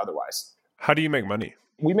have done it otherwise. How do you make money?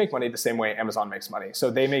 We make money the same way Amazon makes money.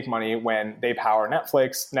 So they make money when they power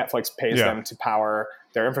Netflix. Netflix pays them to power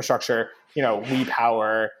their infrastructure. We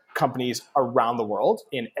power companies around the world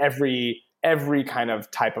in every kind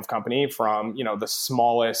of type of company, from, the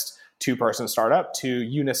smallest 2-person startup to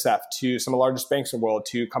UNICEF, to some of the largest banks in the world,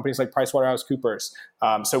 to companies like PricewaterhouseCoopers.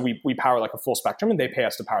 So we power like a full spectrum, and they pay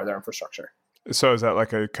us to power their infrastructure. So is that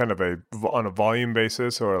like a kind of on a volume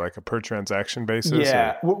basis or like a per transaction basis?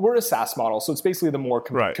 Yeah, we're a SaaS model. So it's basically the more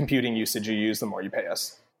computing usage you use, the more you pay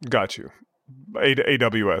us. Got you.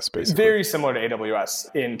 AWS, basically. Very similar to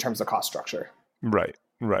AWS in terms of cost structure. Right.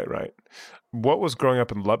 What was growing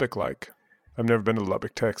up in Lubbock like? I've never been to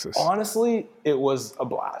Lubbock, Texas. Honestly, it was a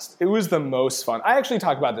blast. It was the most fun. I actually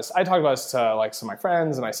talk about this. I talk about this to like some of my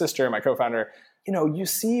friends and my sister and my co-founder. You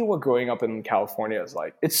see what growing up in California is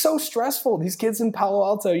like. It's so stressful. These kids in Palo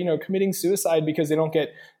Alto, committing suicide because they don't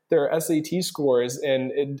get their SAT scores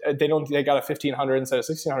and they got a 1,500 instead of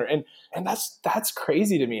 1,600. And that's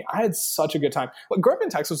crazy to me. I had such a good time. But growing up in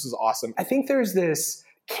Texas was awesome. I think there's this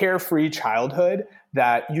carefree childhood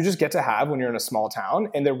that you just get to have when you're in a small town.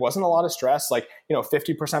 And there wasn't a lot of stress. Like,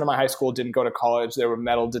 50% of my high school didn't go to college. There were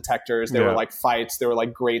metal detectors. There were like fights. There were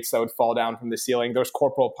like grates that would fall down from the ceiling. There was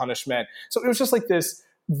corporal punishment. So it was just like this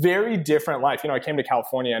very different life. I came to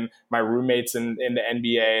California, and my roommate's in the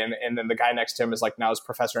NBA, and then the guy next to him is like now his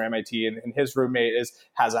professor at MIT, and his roommate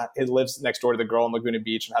lives next door to the girl in Laguna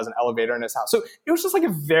Beach and has an elevator in his house. So it was just like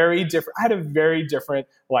I had a very different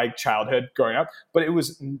like childhood growing up, but it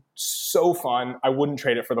was so fun. I wouldn't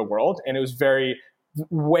trade it for the world, and it was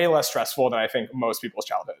way less stressful than I think most people's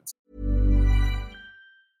childhoods.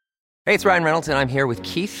 Hey, it's Ryan Reynolds, and I'm here with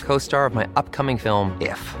Keith, co-star of my upcoming film,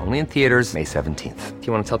 If, only in theaters May 17th. Do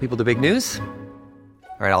you want to tell people the big news?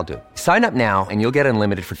 All right, I'll do it. Sign up now and you'll get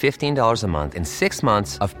unlimited for $15 a month and 6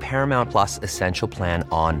 months of Paramount Plus Essential Plan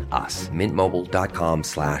on us.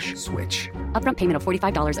 MintMobile.com/switch. Upfront payment of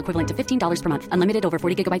 $45 equivalent to $15 per month. Unlimited over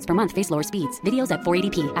 40 gigabytes per month. Face lower speeds. Videos at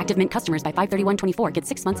 480p. Active Mint customers by 531.24 get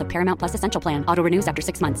 6 months of Paramount Plus Essential Plan. Auto renews after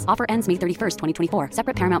 6 months. Offer ends May 31st, 2024.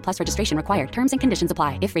 Separate Paramount Plus registration required. Terms and conditions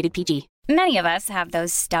apply if rated PG. Many of us have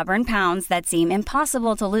those stubborn pounds that seem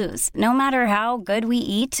impossible to lose, no matter how good we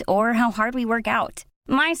eat or how hard we work out.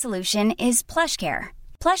 My solution is PlushCare.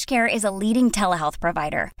 PlushCare is a leading telehealth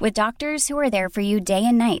provider with doctors who are there for you day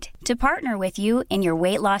and night to partner with you in your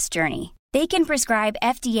weight loss journey. They can prescribe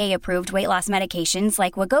FDA-approved weight loss medications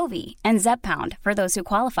like Wegovy and Zepbound for those who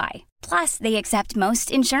qualify. Plus, they accept most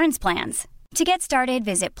insurance plans. To get started,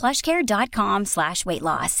 visit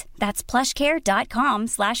plushcare.com/weightloss. That's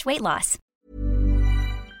plushcare.com/weightloss.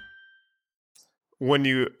 When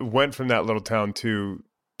you went from that little town to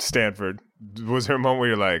Stanford, was there a moment where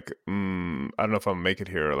you're like, I don't know if I'll make it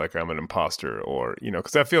here, or like I'm an imposter, or,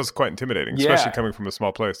 because that feels quite intimidating, especially coming from a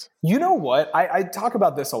small place. You know what? I talk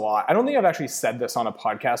about this a lot. I don't think I've actually said this on a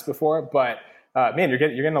podcast before, but man, you're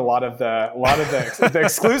getting a lot of the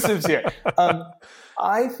exclusives here.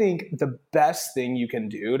 I think the best thing you can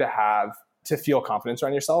do to feel confidence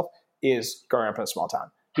around yourself is growing up in a small town.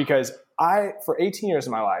 Because for 18 years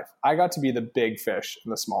of my life, I got to be the big fish in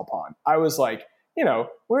the small pond. I was like,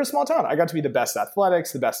 we're a small town. I got to be the best at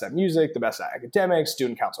athletics, the best at music, the best at academics,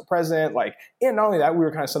 student council president. And not only that, we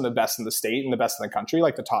were kind of some of the best in the state and the best in the country,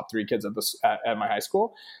 like the top 3 kids at my high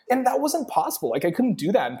school. And that wasn't possible. Like, I couldn't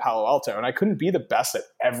do that in Palo Alto, and I couldn't be the best at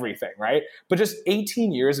everything, right? But just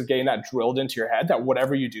 18 years of getting that drilled into your head that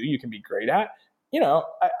whatever you do, you can be great at.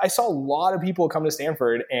 I saw a lot of people come to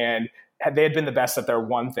Stanford and they had been the best at their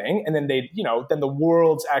one thing. And then then the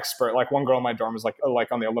world's expert, like one girl in my dorm was like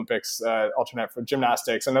on the Olympics, alternate for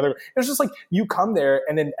gymnastics. It was just like, you come there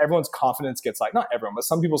and then everyone's confidence gets not everyone, but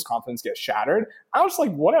some people's confidence gets shattered. I was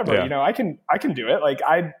like, whatever, I can do it. Like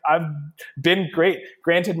I've been great.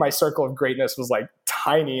 Granted, my circle of greatness was like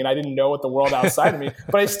tiny and I didn't know what the world outside of me,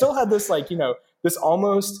 but I still had this this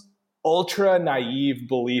almost ultra naive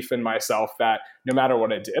belief in myself that no matter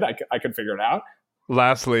what I did, I could figure it out.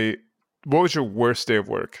 Lastly, what was your worst day of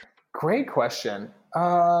work? Great question.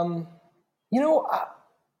 I'm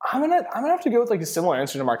gonna have to go with a similar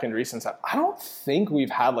answer to Marc Andreessen's. I don't think we've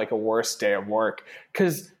had a worst day of work,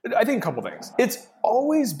 because I think a couple things. It's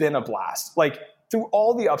always been a blast. Through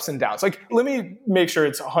all the ups and downs. Let me make sure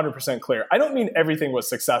it's 100% clear. I don't mean everything was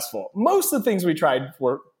successful. Most of the things we tried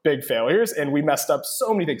were big failures, and we messed up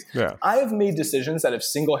so many things. Yeah. I have made decisions that have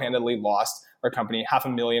single-handedly lost our company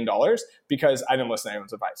 $500,000 because I didn't listen to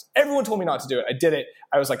anyone's advice. Everyone told me not to do it. I did it.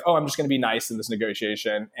 I was like, I'm just going to be nice in this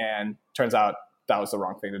negotiation. And turns out that was the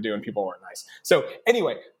wrong thing to do, and people weren't nice. So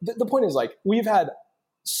anyway, the point is we've had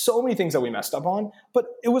so many things that we messed up on, but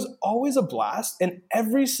it was always a blast. And I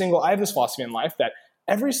have this philosophy in life that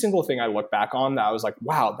every single thing I look back on that I was like,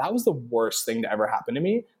 wow, that was the worst thing to ever happen to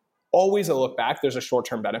me. Always I look back, there's a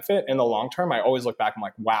short-term benefit. In the long term, I always look back, I'm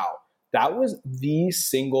like, wow, that was the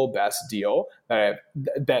single best deal that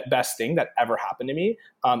best thing that ever happened to me.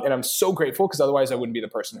 And I'm so grateful, because otherwise I wouldn't be the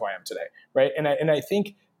person who I am today, right? And I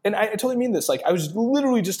think, and I totally mean this, like I was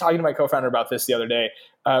literally just talking to my co-founder about this the other day.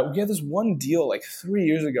 We had this one deal like 3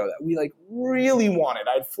 years ago that we like really wanted.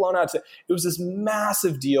 I'd flown out it was this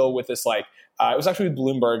massive deal with this like, it was actually with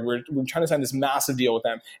Bloomberg. We're trying to sign this massive deal with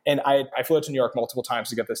them. And I flew out to New York multiple times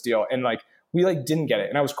to get this deal. And like, we like didn't get it.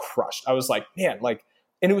 And I was crushed. I was like, man, like,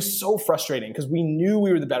 and it was so frustrating because we knew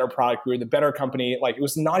we were the better product. We were the better company. Like it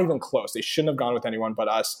was not even close. They shouldn't have gone with anyone but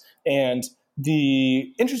us. And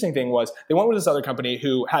the interesting thing was they went with this other company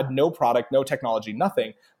who had no product, no technology,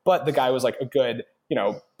 nothing. But the guy was like a good,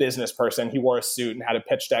 business person. He wore a suit and had a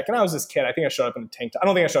pitch deck. And I was this kid. I think I showed up in a tank top. I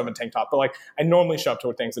don't think I showed up in a tank top, but like I normally show up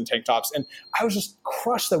to things in tank tops. And I was just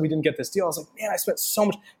crushed that we didn't get this deal. I was like, man, I spent so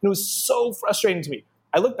much. And it was so frustrating to me.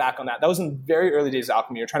 I look back on that. That was in the very early days of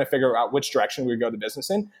Alchemy. You're trying to figure out which direction we would go the business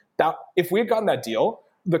in. That if we had gotten that deal,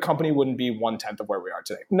 the company wouldn't be 1/10 of where we are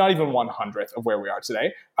today. Not even 1/100th of where we are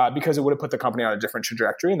today, because it would have put the company on a different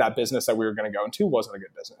trajectory. And that business that we were going to go into wasn't a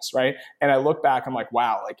good business, right? And I look back, I'm like,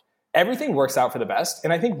 wow, like everything works out for the best.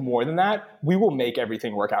 And I think more than that, we will make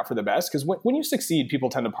everything work out for the best. Because when you succeed, people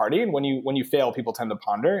tend to party. And when you fail, people tend to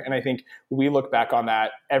ponder. And I think we look back on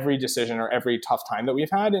that every decision or every tough time that we've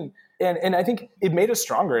had. And I think it made us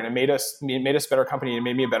stronger, and it made us a better company, and it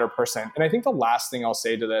made me a better person. And I think the last thing I'll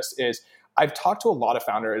say to this is I've talked to a lot of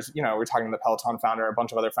founders. We're talking to the Peloton founder, a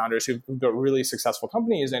bunch of other founders who've built really successful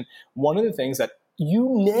companies. And one of the things that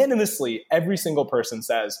unanimously every single person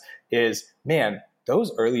says is, man,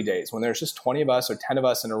 those early days when there's just 20 of us or 10 of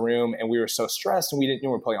us in a room and we were so stressed and we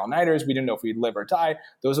were pulling all-nighters, we didn't know if we'd live or die.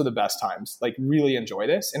 Those are the best times. Like, really enjoy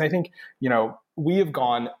this. And I think, we have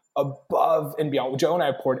gone above and beyond. Joe and I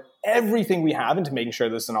have poured everything we have into making sure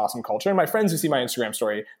this is an awesome culture. And my friends who see my Instagram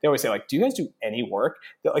story, they always say, like, do you guys do any work?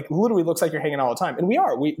 That like literally looks like you're hanging out all the time. And we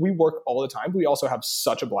are. We work all the time, but we also have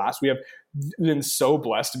such a blast. We have been so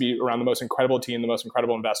blessed to be around the most incredible team, the most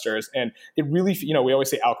incredible investors. And it really, we always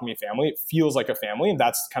say Alchemy family. It feels like a family. And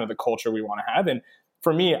that's kind of the culture we want to have. And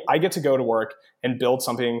for me, I get to go to work and build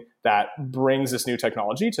something that brings this new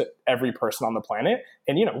technology to every person on the planet.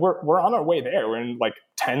 And, we're on our way there. We're in like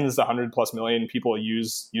tens to 100+ million people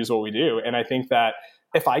use what we do. And I think that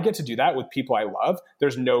if I get to do that with people I love,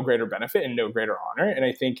 there's no greater benefit and no greater honor. And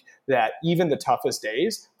I think that even the toughest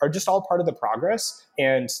days are just all part of the progress.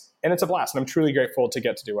 And it's a blast. And I'm truly grateful to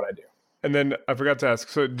get to do what I do. And then I forgot to ask,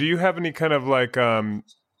 so do you have any kind of like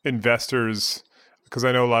investors? Because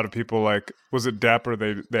I know a lot of people, like, was it Dapper?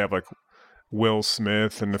 They have like Will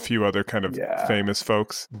Smith and a few other kind of famous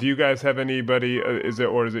folks. Do you guys have anybody? Is it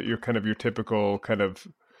your kind of your typical kind of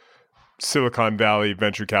Silicon Valley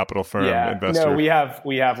venture capital firm investor? No, we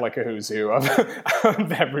have like a who's who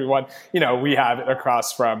of everyone. We have it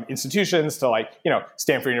across from institutions to like,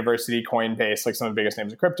 Stanford University, Coinbase, like some of the biggest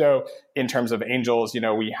names in crypto. In terms of angels,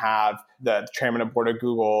 we have the chairman of board of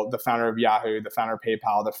Google, the founder of Yahoo, the founder of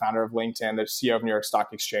PayPal, the founder of LinkedIn, the CEO of New York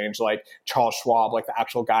Stock Exchange, like Charles Schwab, like the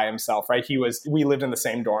actual guy himself, right? We lived in the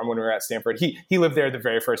same dorm when we were at Stanford. He lived there the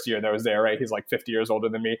very first year that I was there, right? He's like 50 years older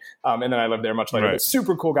than me. And then I lived there much later. Right. But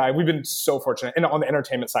super cool guy. We've been so fortunate. And on the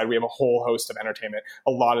entertainment side, we have a whole host of entertainment.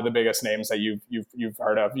 A lot of the biggest names that you've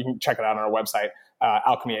heard of. You can check it out on our website,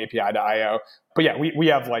 alchemyapi.io. But yeah, we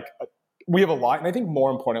have a lot. And I think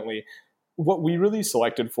more importantly, what we really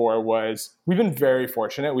selected for was, we've been very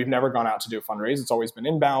fortunate. We've never gone out to do a fundraise. It's always been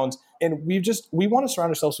inbound. And we want to surround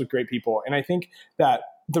ourselves with great people. And I think that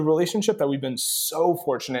the relationship that we've been so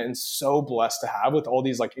fortunate and so blessed to have with all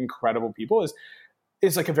these like incredible people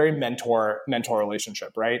is like a very mentor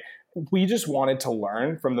relationship, right? We just wanted to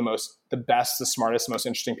learn from the best, the smartest, most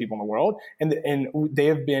interesting people in the world. And they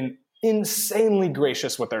have been insanely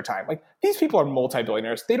gracious with their time. Like, these people are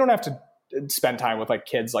multi-billionaires. They don't have to spend time with like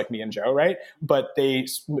kids like me and Joe, right? But they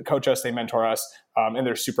coach us, they mentor us, and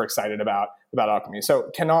they're super excited about Alchemy. So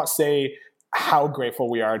cannot say how grateful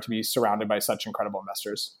we are to be surrounded by such incredible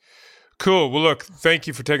investors. Cool. Well, look, thank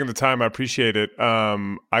you for taking the time. I appreciate it.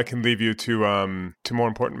 I can leave you to more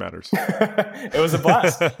important matters. It was a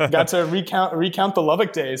blast. Got to recount the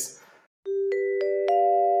Lubbock days.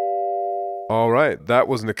 All right. That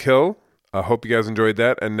was Nikhil. I hope you guys enjoyed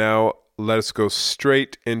that. And now let us go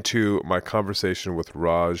straight into my conversation with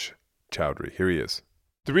Raj Chowdhury. Here he is.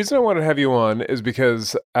 The reason I want to have you on is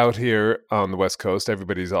because out here on the West Coast,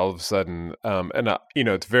 everybody's all of a sudden,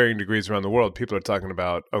 it's varying degrees around the world. People are talking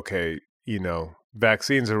about, okay,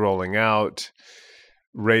 vaccines are rolling out.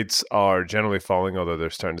 Rates are generally falling, although they're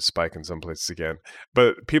starting to spike in some places again.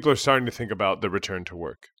 But people are starting to think about the return to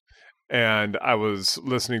work. And I was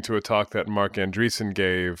listening to a talk that Mark Andreessen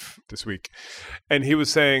gave this week, and he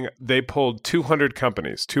was saying they pulled 200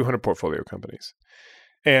 companies, 200 portfolio companies,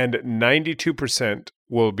 and 92%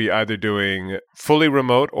 will be either doing fully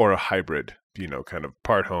remote or a hybrid, kind of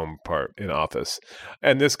part home, part in office.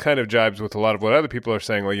 And this kind of jibes with a lot of what other people are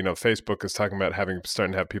saying. Well, Facebook is talking about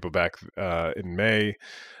starting to have people back in May.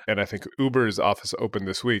 And I think Uber's office opened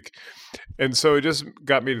this week. And so it just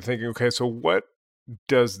got me to thinking, okay, so what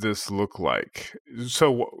does this look like?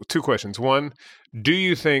 So two questions. One, do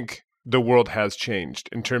you think the world has changed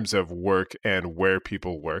in terms of work and where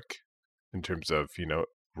people work, in terms of,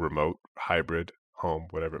 remote, hybrid, home,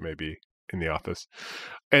 whatever it may be, in the office?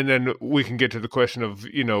 And then we can get to the question of,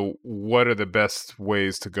 what are the best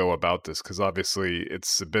ways to go about this? Because obviously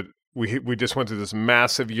it's a bit, we just went through this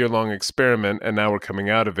massive year-long experiment, and now we're coming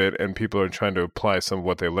out of it, and people are trying to apply some of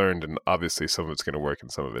what they learned, and obviously some of it's going to work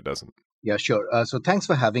and some of it doesn't. Yeah, sure. So thanks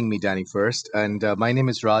for having me, Danny, first. And my name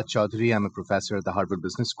is Raj Chaudhary. I'm a professor at the Harvard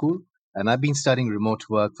Business School, and I've been studying remote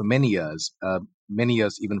work for many years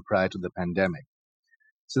even prior to the pandemic.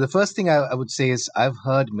 So the first thing I would say is I've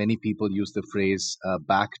heard many people use the phrase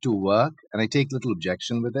back to work, and I take little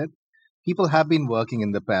objection with it. People have been working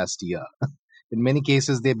in the past year. In many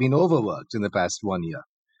cases, they've been overworked in the past 1 year.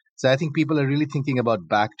 So I think people are really thinking about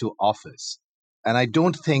back to office. And I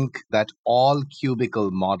don't think that all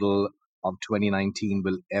cubicle model of 2019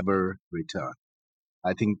 will ever return.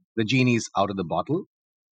 I think the genie is out of the bottle.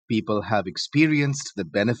 People have experienced the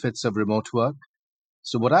benefits of remote work.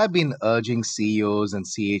 So what I've been urging CEOs and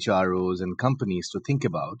CHROs and companies to think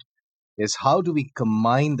about is how do we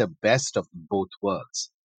combine the best of both worlds?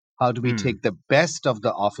 How do we take the best of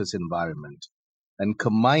the office environment and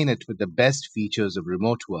combine it with the best features of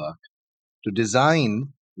remote work to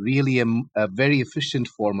design really a very efficient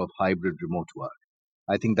form of hybrid remote work?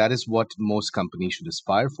 I think that is what most companies should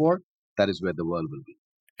aspire for. That is where the world will be.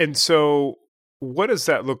 And so what does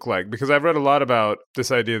that look like? Because I've read a lot about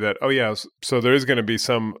this idea that, so there is going to be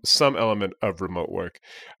some element of remote work,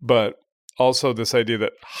 but also this idea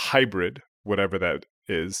that hybrid, whatever that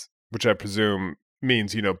is, which I presume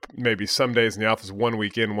means, maybe some days in the office, 1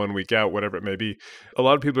 week in, 1 week out, whatever it may be. A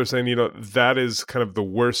lot of people are saying, that is kind of the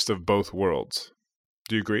worst of both worlds.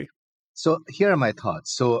 Do you agree? So here are my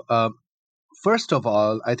thoughts. So first of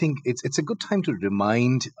all, I think it's a good time to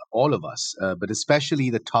remind all of us, but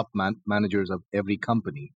especially the top managers of every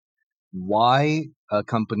company, why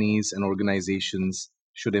companies and organizations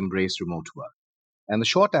should embrace remote work. And the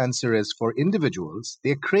short answer is, for individuals,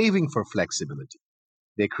 they're craving for flexibility.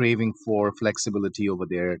 They're craving for flexibility over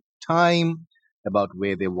their time, about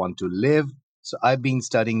where they want to live. So I've been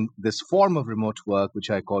studying this form of remote work,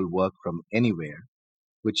 which I call work from anywhere,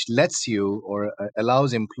 which lets you or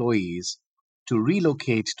allows employees to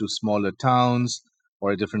relocate to smaller towns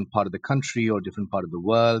or a different part of the country or different part of the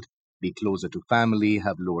world, be closer to family,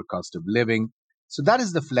 have lower cost of living. So that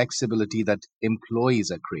is the flexibility that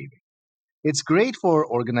employees are craving. It's great for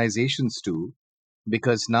organizations too,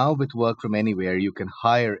 because now with work from anywhere, you can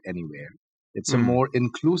hire anywhere. It's a more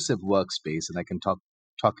inclusive workspace, and I can talk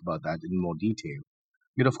about that in more detail.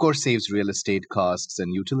 It, of course, saves real estate costs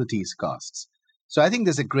and utilities costs. So I think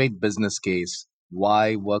there's a great business case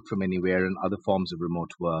why work from anywhere and other forms of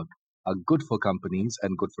remote work are good for companies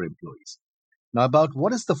and good for employees. Now, about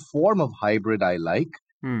what is the form of hybrid I like,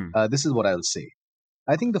 this is what I'll say.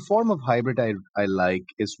 I think the form of hybrid I like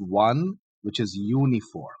is one which is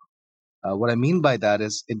uniform. What I mean by that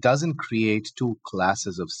is it doesn't create two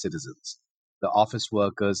classes of citizens, the office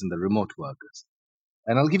workers and the remote workers.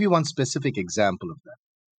 And I'll give you one specific example of that.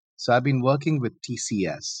 So I've been working with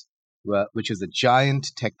TCS, which is a giant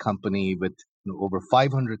tech company with over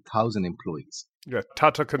 500,000 employees. Yeah,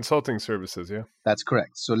 Tata Consulting Services, yeah. That's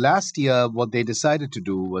correct. So last year, what they decided to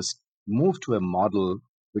do was move to a model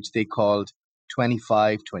which they called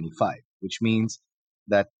 25-25, which means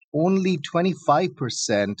that only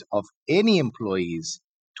 25% of any employee's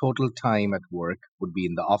total time at work would be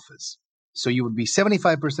in the office. So you would be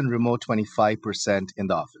 75% remote, 25% in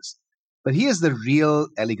the office. But here's the real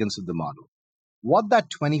elegance of the model. What that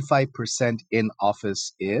 25% in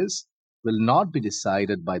office is will not be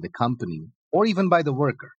decided by the company or even by the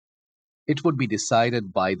worker. It would be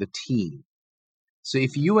decided by the team. So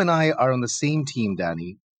if you and I are on the same team,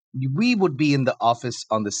 Danny, we would be in the office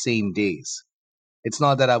on the same days. It's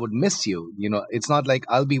not that I would miss you. It's not like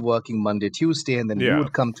I'll be working Monday, Tuesday, and then you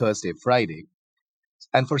would come Thursday, Friday.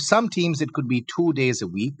 And for some teams, it could be 2 days a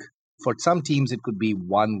week. For some teams, it could be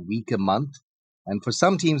 1 week a month. And for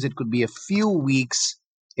some teams, it could be a few weeks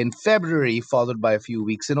in February, followed by a few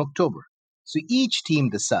weeks in October. So each team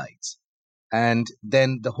decides. And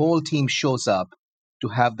then the whole team shows up to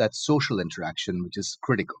have that social interaction, which is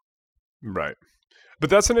critical. Right. But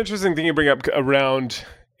that's an interesting thing you bring up around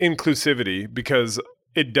inclusivity, because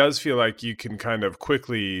it does feel like you can kind of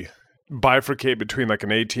quickly bifurcate between like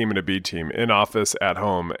an A team and a B team in office, at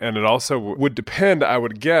home. And it also would depend, I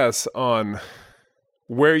would guess, on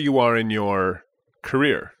where you are in your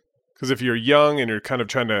career. Because if you're young and you're kind of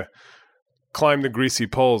trying to climb the greasy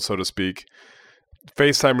pole, so to speak,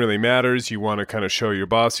 FaceTime really matters. You want to kind of show your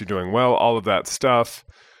boss you're doing well, all of that stuff.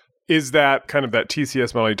 Is that kind of that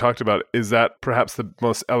TCS model you talked about, is that perhaps the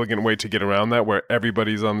most elegant way to get around that, where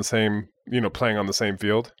everybody's on the same, playing on the same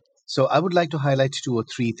field? So I would like to highlight 2 or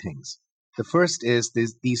 3 things. The first is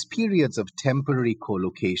these periods of temporary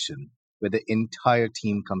co-location where the entire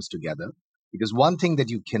team comes together. Because one thing that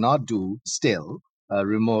you cannot do still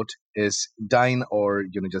remote is dine or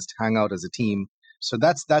just hang out as a team. So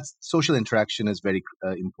that's social interaction is very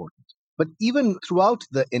important. But even throughout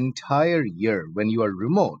the entire year when you are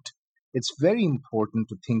remote, it's very important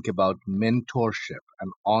to think about mentorship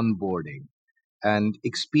and onboarding and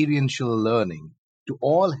experiential learning to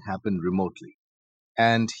all happen remotely.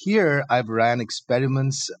 And here I've ran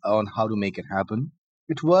experiments on how to make it happen.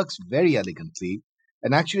 It works very elegantly.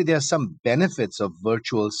 And actually, there are some benefits of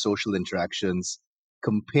virtual social interactions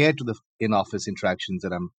compared to the in-office interactions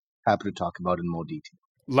that I'm happy to talk about in more detail.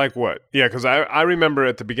 Like what? Yeah, because I remember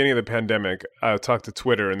at the beginning of the pandemic, I talked to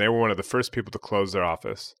Twitter, and they were one of the first people to close their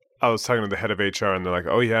office. I was talking to the head of HR, and they're like,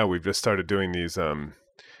 oh, yeah, we've just started doing these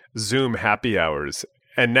Zoom happy hours.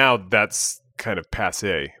 And now that's kind of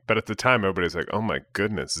passé. But at the time, everybody's like, oh, my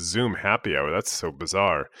goodness, Zoom happy hour. That's so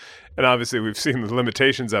bizarre. And obviously, we've seen the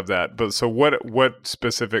limitations of that. But so what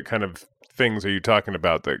specific kind of things are you talking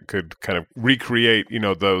about that could kind of recreate,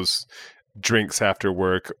 those drinks after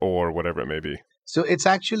work or whatever it may be? So it's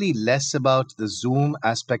actually less about the Zoom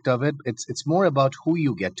aspect of it. It's more about who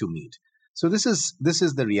you get to meet. So this is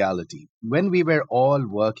the reality. When we were all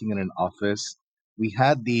working in an office, we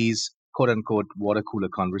had these quote unquote water cooler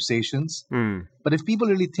conversations. But if people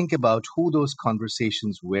really think about who those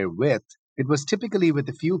conversations were with, it was typically with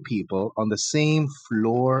a few people on the same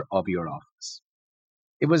floor of your office.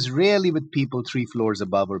 It was rarely with people 3 floors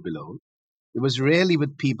above or below. It was rarely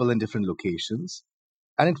with people in different locations.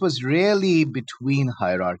 And it was rarely between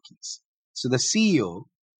hierarchies. So the CEO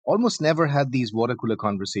almost never had these water cooler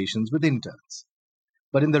conversations with interns.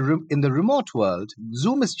 But in the remote world,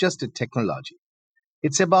 Zoom is just a technology.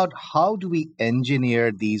 It's about how do we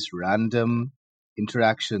engineer these random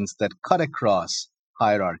interactions that cut across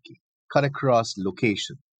hierarchy, cut across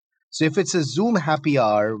location. So if it's a Zoom happy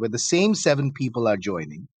hour where the same 7 people are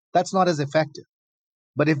joining, that's not as effective.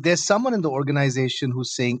 But if there's someone in the organization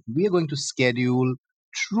who's saying, we are going to schedule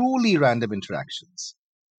truly random interactions,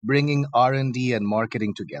 bringing R&D and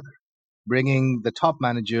marketing together, bringing the top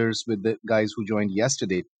managers with the guys who joined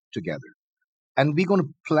yesterday together. And we're going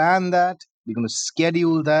to plan that, we're going to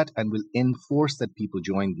schedule that, and we'll enforce that people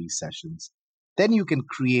join these sessions. Then you can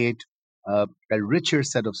create a richer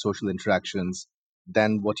set of social interactions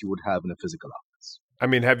than what you would have in a physical office. I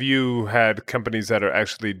mean, have you had companies that are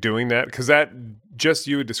actually doing that? Because that, just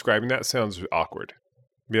you describing that sounds awkward.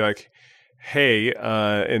 Be like, hey,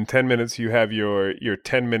 in 10 minutes, you have your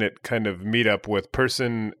 10-minute kind of meetup with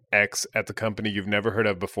person X at the company you've never heard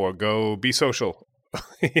of before. Go be social,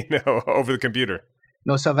 over the computer.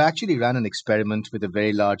 No, so I've actually ran an experiment with a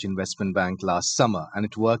very large investment bank last summer, and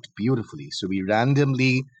it worked beautifully. So we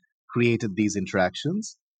randomly created these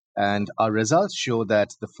interactions, and our results show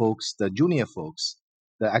that the junior folks,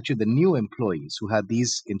 the new employees who had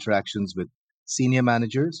these interactions with senior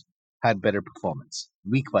managers had better performance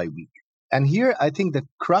week by week. And here, I think the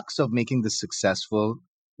crux of making this successful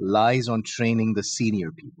lies on training the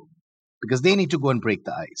senior people, because they need to go and break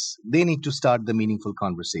the ice. They need to start the meaningful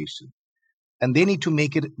conversation. And they need to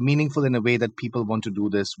make it meaningful in a way that people want to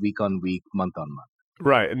do this week on week, month on month.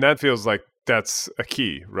 Right. And that feels like that's a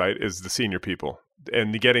key, right, is the senior people.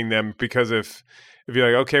 And getting them, because if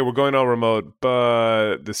you're like, okay, we're going all remote,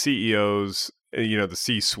 but the CEOs, the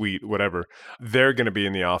C-suite, whatever, they're going to be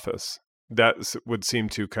in the office. That would seem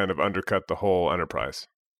to kind of undercut the whole enterprise.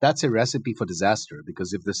 That's a recipe for disaster,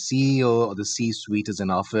 because if the CEO or the C-suite is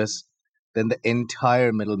in office, then the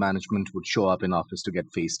entire middle management would show up in office to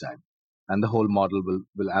get FaceTime. And the whole model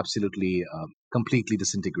will absolutely completely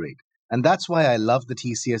disintegrate. And that's why I love the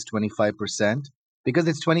TCS 25%, because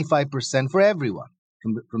it's 25% for everyone,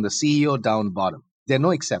 from the CEO down bottom. There are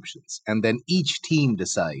no exceptions. And then each team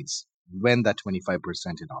decides when that 25%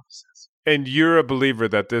 in office is. And you're a believer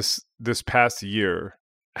that this past year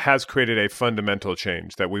has created a fundamental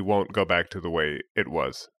change that we won't go back to the way it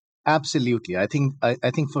was. Absolutely. I think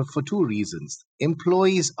for two reasons.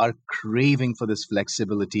 Employees are craving for this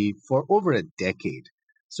flexibility for over a decade.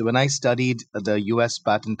 So when I studied the US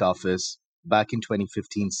Patent Office back in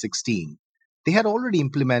 2015-16, they had already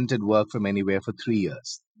implemented work from anywhere for 3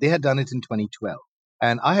 years. They had done it in 2012.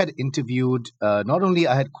 And I had interviewed, not only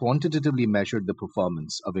I had quantitatively measured the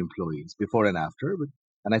performance of employees before and after,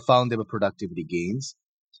 and I found there were productivity gains.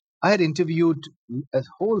 I had interviewed a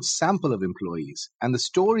whole sample of employees, and the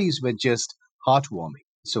stories were just heartwarming.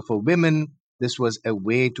 So for women, this was a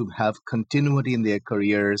way to have continuity in their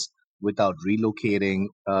careers without relocating.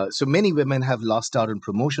 So many women have lost out on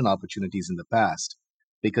promotion opportunities in the past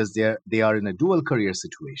because they are in a dual career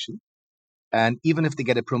situation. And even if they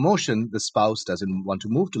get a promotion, the spouse doesn't want to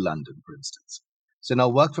move to London, for instance. So now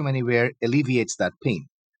work from anywhere alleviates that pain.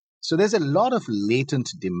 So there's a lot of latent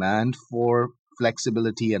demand for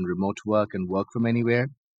flexibility and remote work and work from anywhere.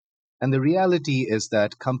 And the reality is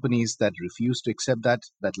that companies that refuse to accept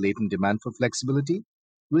that latent demand for flexibility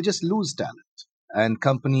will just lose talent. And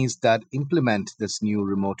companies that implement this new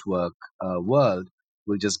remote work world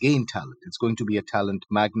will just gain talent. It's going to be a talent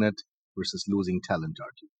magnet versus losing talent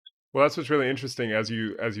argument. Well, that's what's really interesting as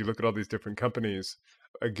you look at all these different companies.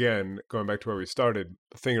 Again, going back to where we started,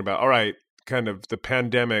 thinking about, all right, kind of the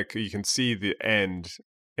pandemic, you can see the end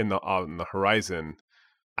on the horizon.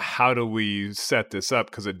 How do we set this up?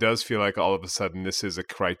 Because it does feel like all of a sudden this is a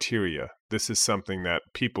criteria. This is something that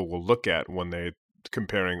people will look at when they're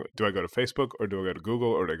comparing, do I go to Facebook or do I go to Google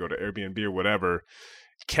or do I go to Airbnb or whatever?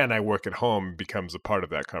 Can I work at home becomes a part of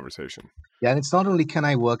that conversation. Yeah, and it's not only can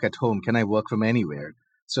I work at home, can I work from anywhere?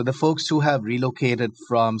 So the folks who have relocated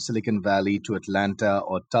from Silicon Valley to Atlanta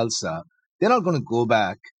or Tulsa, they're not going to go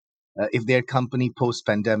back if their company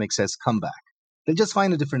post-pandemic says come back. They'll just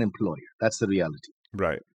find a different employer. That's the reality.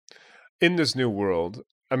 Right. In this new world,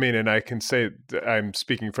 I mean, and I can say I'm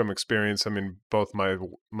speaking from experience. I mean, both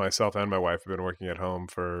myself and my wife have been working at home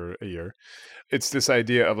for a year. It's this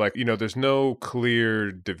idea of like, there's no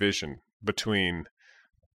clear division between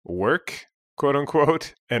work, quote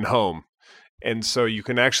unquote, and home. And so you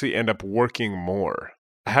can actually end up working more.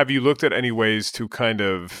 Have you looked at any ways to kind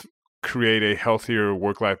of create a healthier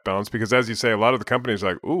work-life balance? Because as you say, a lot of the companies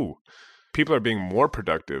are like, ooh, people are being more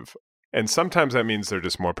productive. And sometimes that means they're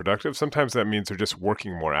just more productive. Sometimes that means they're just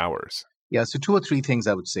working more hours. Yeah, so 2 or 3 things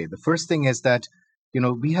I would say. The first thing is that,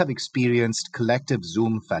 we have experienced collective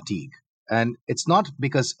Zoom fatigue. And it's not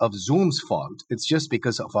because of Zoom's fault. It's just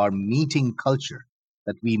because of our meeting culture,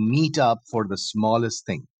 that we meet up for the smallest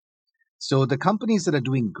thing. So the companies that are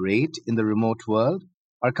doing great in the remote world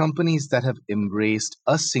are companies that have embraced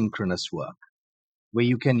asynchronous work, where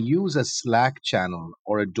you can use a Slack channel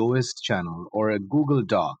or a Doist channel or a Google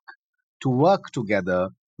Doc to work together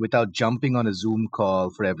without jumping on a Zoom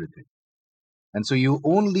call for everything. And so you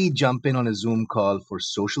only jump in on a Zoom call for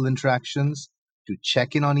social interactions, to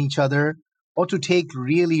check in on each other, or to take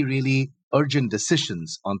really, really urgent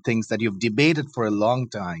decisions on things that you've debated for a long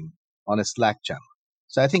time on a Slack channel.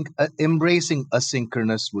 So I think embracing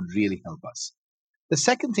asynchronous would really help us. The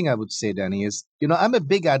second thing I would say, Danny, is, I'm a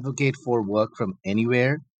big advocate for work from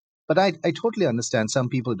anywhere, but I totally understand some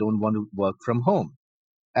people don't want to work from home.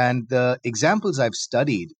 And the examples I've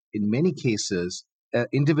studied, in many cases, an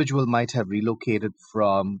individual might have relocated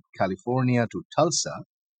from California to Tulsa,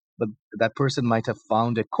 but that person might have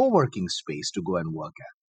found a co-working space to go and work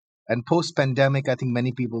at. And post-pandemic, I think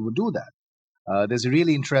many people will do that. There's a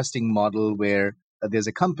really interesting model where there's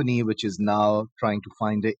a company which is now trying to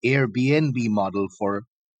find an Airbnb model for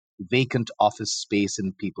vacant office space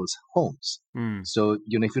in people's homes. So,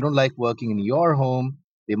 if you don't like working in your home,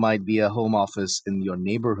 there might be a home office in your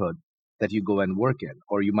neighborhood that you go and work in,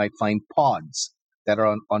 or you might find pods that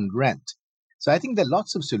are on rent. So I think there are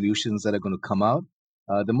lots of solutions that are going to come out.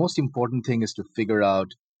 The most important thing is to figure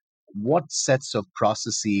out what sets of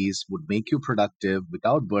processes would make you productive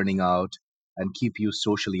without burning out and keep you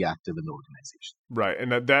socially active in the organization. Right.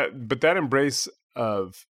 And that embrace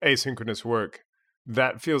of asynchronous work,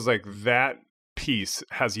 that feels like that piece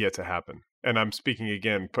has yet to happen. And I'm speaking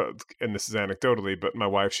again, and this is anecdotally, but my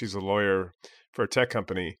wife, she's a lawyer for a tech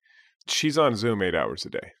company. She's on Zoom 8 hours a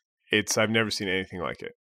day. I've never seen anything like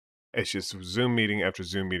it. It's just Zoom meeting after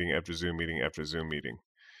Zoom meeting after Zoom meeting after Zoom meeting.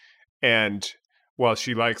 And while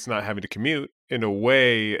she likes not having to commute, in a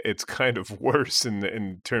way, it's kind of worse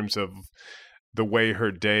in terms of the way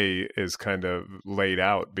her day is kind of laid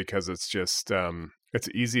out, because it's just, it's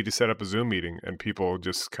easy to set up a Zoom meeting and people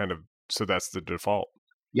just kind of, so that's the default.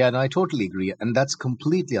 Yeah, no, I totally agree. And that's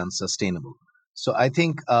completely unsustainable. So I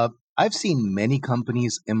think I've seen many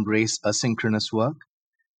companies embrace asynchronous work,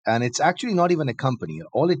 and it's actually not even a company.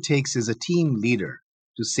 All it takes is a team leader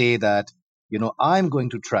to say that, I'm going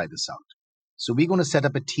to try this out. So we're going to set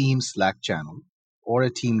up a team Slack channel or a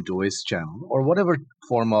team DOIS channel or whatever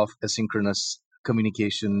form of asynchronous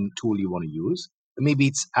communication tool you want to use. Maybe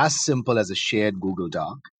it's as simple as a shared Google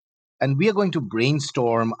Doc. And we are going to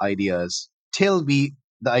brainstorm ideas till the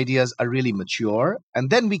ideas are really mature. And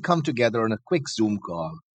then we come together on a quick Zoom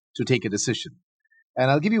call to take a decision.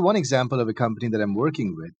 And I'll give you one example of a company that I'm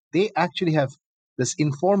working with. They actually have this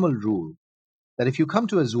informal rule that if you come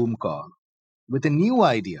to a Zoom call with a new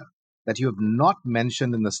idea that you have not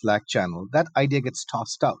mentioned in the Slack channel, that idea gets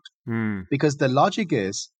tossed out. Because the logic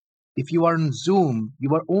is, if you are on Zoom,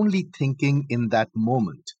 you are only thinking in that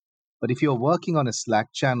moment. But if you're working on a Slack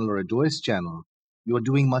channel or a DOIS channel, you are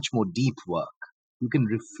doing much more deep work. You can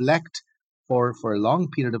reflect for a long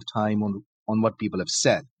period of time on what people have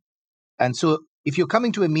said. And so if you're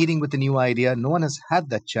coming to a meeting with a new idea, no one has had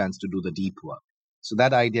that chance to do the deep work. So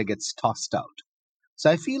that idea gets tossed out. So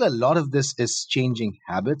I feel a lot of this is changing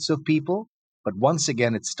habits of people, but once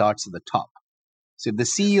again, it starts at the top. So if the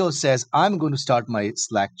CEO says, I'm going to start my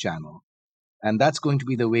Slack channel, and that's going to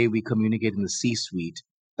be the way we communicate in the C-suite,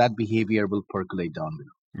 that behavior will percolate down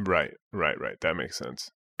below. Right. That makes sense.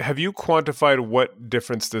 Have you quantified what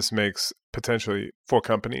difference this makes potentially for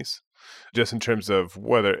companies? Just in terms of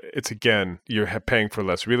whether it's, again, you're paying for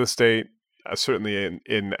less real estate. Certainly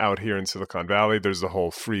in out here in Silicon Valley, there's the whole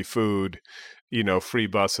free food, free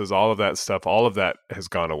buses, all of that stuff. All of that has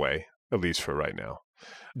gone away, at least for right now.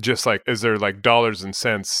 Just like, is there like dollars and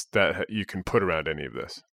cents that you can put around any of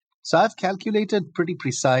this? So I've calculated pretty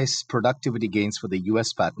precise productivity gains for the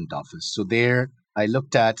US Patent Office. So there I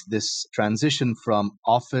looked at this transition from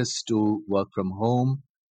office to work from home,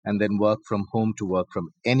 and then work from home to work from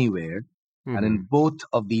anywhere. Mm-hmm. And in both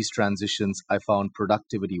of these transitions, I found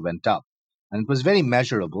productivity went up. And it was very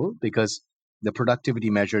measurable because the productivity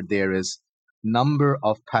measured there is number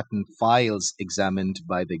of patent files examined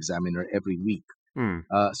by the examiner every week.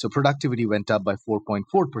 So productivity went up by 4.4%,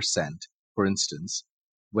 for instance,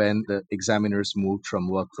 when the examiners moved from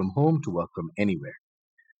work from home to work from anywhere.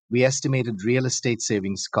 We estimated real estate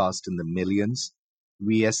savings cost in the millions.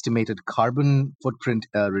 We estimated carbon footprint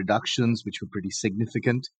reductions, which were pretty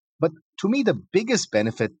significant. But to me, the biggest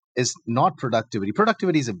benefit is not productivity.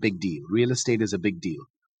 Productivity is a big deal. Real estate is a big deal.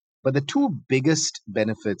 But the two biggest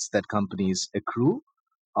benefits that companies accrue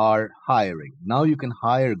are hiring. Now you can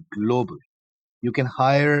hire globally. You can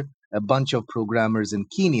hire a bunch of programmers in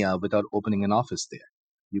Kenya without opening an office there.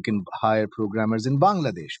 You can hire programmers in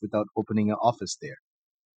Bangladesh without opening an office there.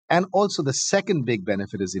 And also the second big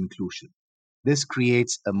benefit is inclusion. This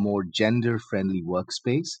creates a more gender-friendly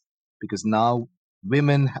workspace because now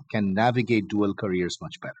women can navigate dual careers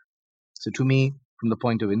much better. So to me, from the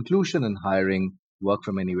point of inclusion and hiring, work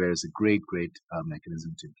from anywhere is a great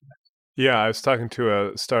mechanism to implement. Yeah, I was talking to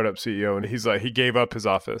a startup CEO and he's like, he gave up his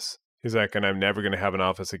office. He's like, and I'm never going to have an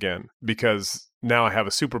office again because now I have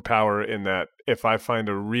a superpower in that if I find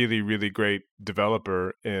a really, really great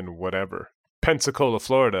developer in whatever, Pensacola,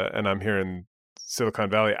 Florida, and I'm here in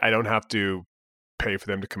Silicon Valley, I don't have to pay for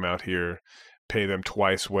them to come out here, pay them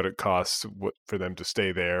twice what it costs for them to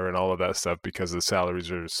stay there and all of that stuff because the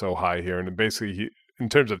salaries are so high here. And basically, in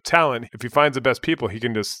terms of talent, if he finds the best people, he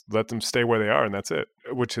can just let them stay where they are and that's it,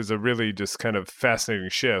 which is a really just kind of fascinating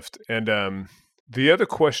shift. And the other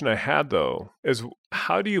question I had, though, is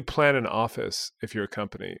how do you plan an office if you're a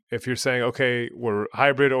company? If you're saying, okay, we're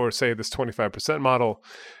hybrid or say this 25% model,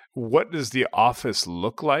 what does the office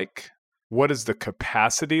look like? What is the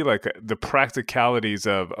capacity, like the practicalities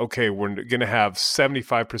of, okay, we're going to have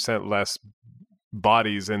 75% less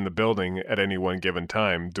bodies in the building at any one given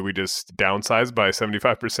time. Do we just downsize by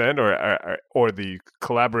 75% or the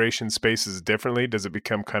collaboration spaces differently? Does it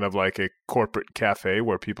become kind of like a corporate cafe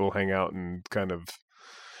where people hang out and kind of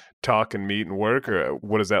talk and meet and work, or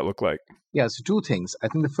what does that look like? Yeah, so two things. I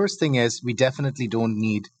think the first thing is we definitely don't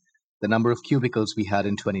need the number of cubicles we had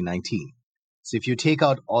in 2019. So if you take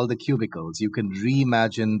out all the cubicles, you can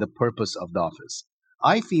reimagine the purpose of the office.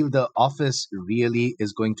 I feel the office really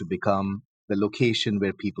is going to become the location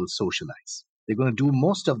where people socialize. They're going to do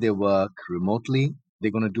most of their work remotely.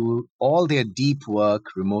 They're going to do all their deep work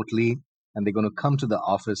remotely, and they're going to come to the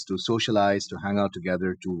office to socialize, to hang out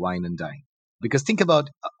together, to wine and dine. Because think about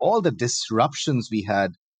all the disruptions we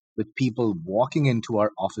had with people walking into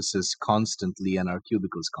our offices constantly and our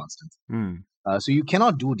cubicles constantly. So you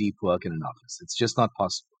cannot do deep work in an office. It's just not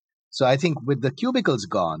possible. So I think with the cubicles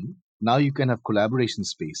gone, now you can have collaboration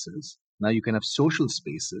spaces. Now you can have social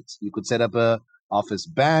spaces. You could set up a office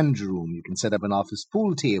band room. You can set up an office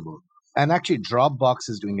pool table. And actually, Dropbox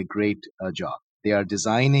is doing a great job. They are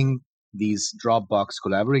designing these Dropbox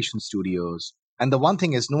collaboration studios. And the one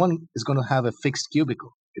thing is, no one is going to have a fixed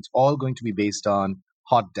cubicle. It's all going to be based on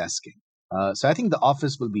hot desking. So I think the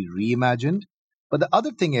office will be reimagined. But the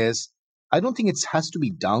other thing is, I don't think it has to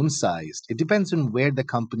be downsized. It depends on where the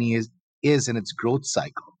company is in its growth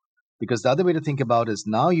cycle. Because the other way to think about it is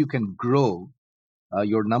now you can grow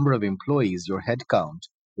your number of employees, your headcount,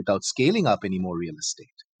 without scaling up any more real estate.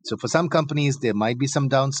 So for some companies, there might be some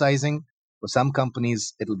downsizing. For some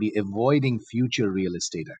companies, it'll be avoiding future real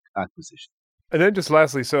estate acquisition. And then just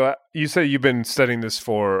lastly, so you say you've been studying this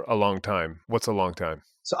for a long time. What's a long time?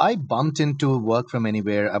 So I bumped into Work From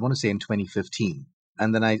Anywhere, I want to say in 2015.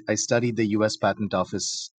 And then I studied the US Patent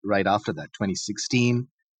Office right after that, 2016.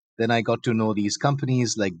 Then I got to know these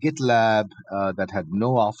companies like GitLab that had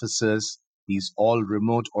no offices, these all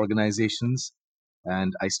remote organizations.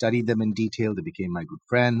 And I studied them in detail. They became my good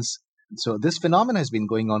friends. So this phenomenon has been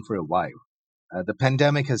going on for a while. The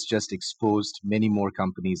pandemic has just exposed many more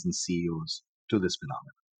companies and CEOs to this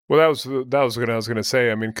phenomenon. Well, that was what I was going to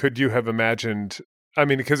say. I mean, could you have imagined? I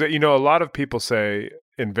mean, because a lot of people say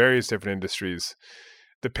in various different industries,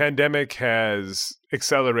 the pandemic has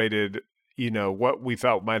accelerated. What we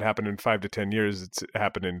thought might happen in 5 to 10 years, it's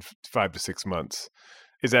happened in 5 to 6 months.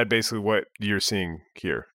 Is that basically what you're seeing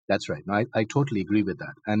here? That's right. No, I totally agree with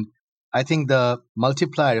that. And I think the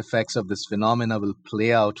multiplier effects of this phenomena will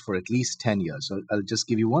play out for at least 10 years. So I'll just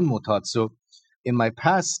give you one more thought. So in my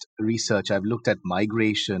past research, I've looked at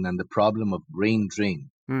migration and the problem of brain drain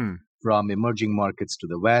from emerging markets to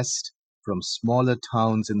the West, from smaller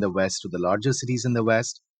towns in the West to the larger cities in the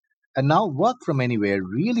West. And now Work From Anywhere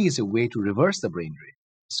really is a way to reverse the brain drain.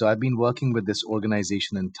 So I've been working with this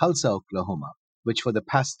organization in Tulsa, Oklahoma, which for the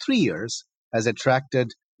past 3 years has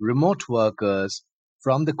attracted remote workers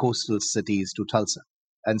from the coastal cities to Tulsa.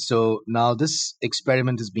 And so now this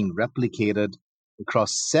experiment is being replicated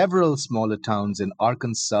across several smaller towns in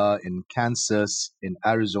Arkansas, in Kansas, in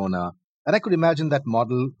Arizona. And I could imagine that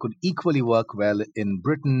model could equally work well in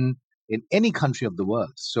Britain, in any country of the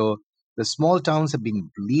world. So the small towns have been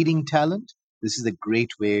bleeding talent. This is a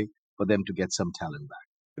great way for them to get some talent back.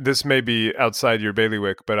 This may be outside your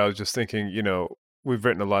bailiwick, but I was just thinking, we've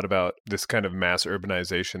written a lot about this kind of mass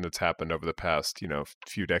urbanization that's happened over the past,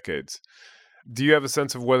 few decades. Do you have a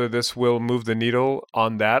sense of whether this will move the needle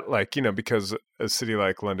on that? Like, because a city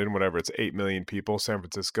like London, whatever, it's 8 million people. San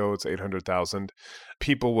Francisco, it's 800,000.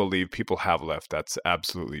 People will leave. People have left. That's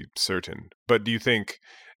absolutely certain. But do you think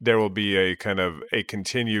there will be a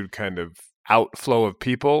continued kind of outflow of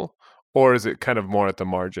people, or is it kind of more at the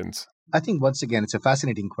margins? I think once again, it's a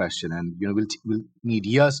fascinating question, and we'll need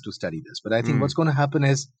years to study this. But I think what's going to happen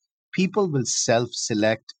is people will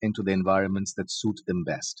self-select into the environments that suit them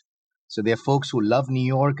best. So there are folks who love New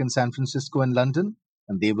York and San Francisco and London,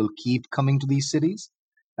 and they will keep coming to these cities.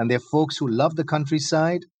 And there are folks who love the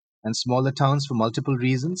countryside and smaller towns for multiple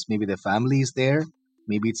reasons. Maybe their family is there.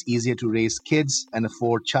 Maybe it's easier to raise kids and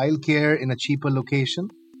afford childcare in a cheaper location.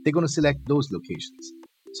 They're going to select those locations.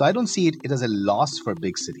 So I don't see it as a loss for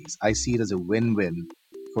big cities. I see it as a win-win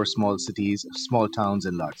for small cities, small towns,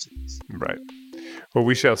 and large cities. Right. Well,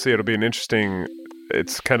 we shall see. It'll be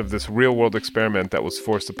it's kind of this real-world experiment that was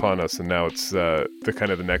forced upon us, and now it's the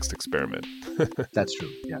next experiment. That's true,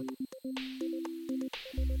 yeah.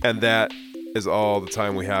 And that is all the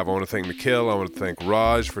time we have. I want to thank Nikhil. I want to thank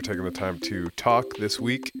Raj for taking the time to talk this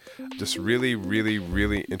week. Just really, really,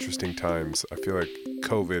 really interesting times. I feel like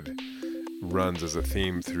COVID runs as a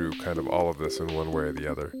theme through kind of all of this in one way or the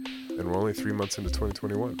other. And we're only 3 months into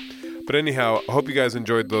 2021. But anyhow, I hope you guys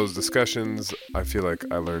enjoyed those discussions. I feel like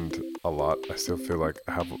I learned a lot. I still feel like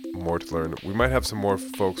I have more to learn. We might have some more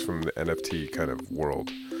folks from the NFT kind of world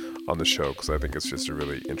on the show, because I think it's just a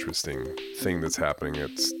really interesting thing that's happening.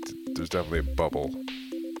 There's definitely a bubble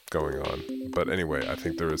going on. But anyway, I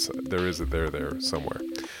think there is a there somewhere.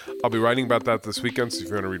 I'll be writing about that this weekend, so if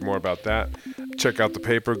you want to read more about that, check out the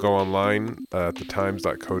paper. Go online at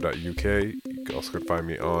thetimes.co.uk. You also can find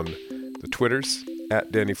me on the Twitters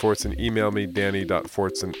at Danny Fortson. Email me,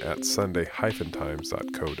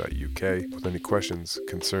 danny.fortson@sunday-times.co.uk with any questions,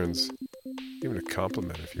 concerns, even a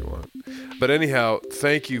compliment if you want. But anyhow,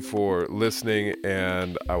 thank you for listening,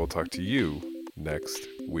 and I will talk to you next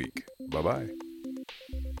week. Bye-bye.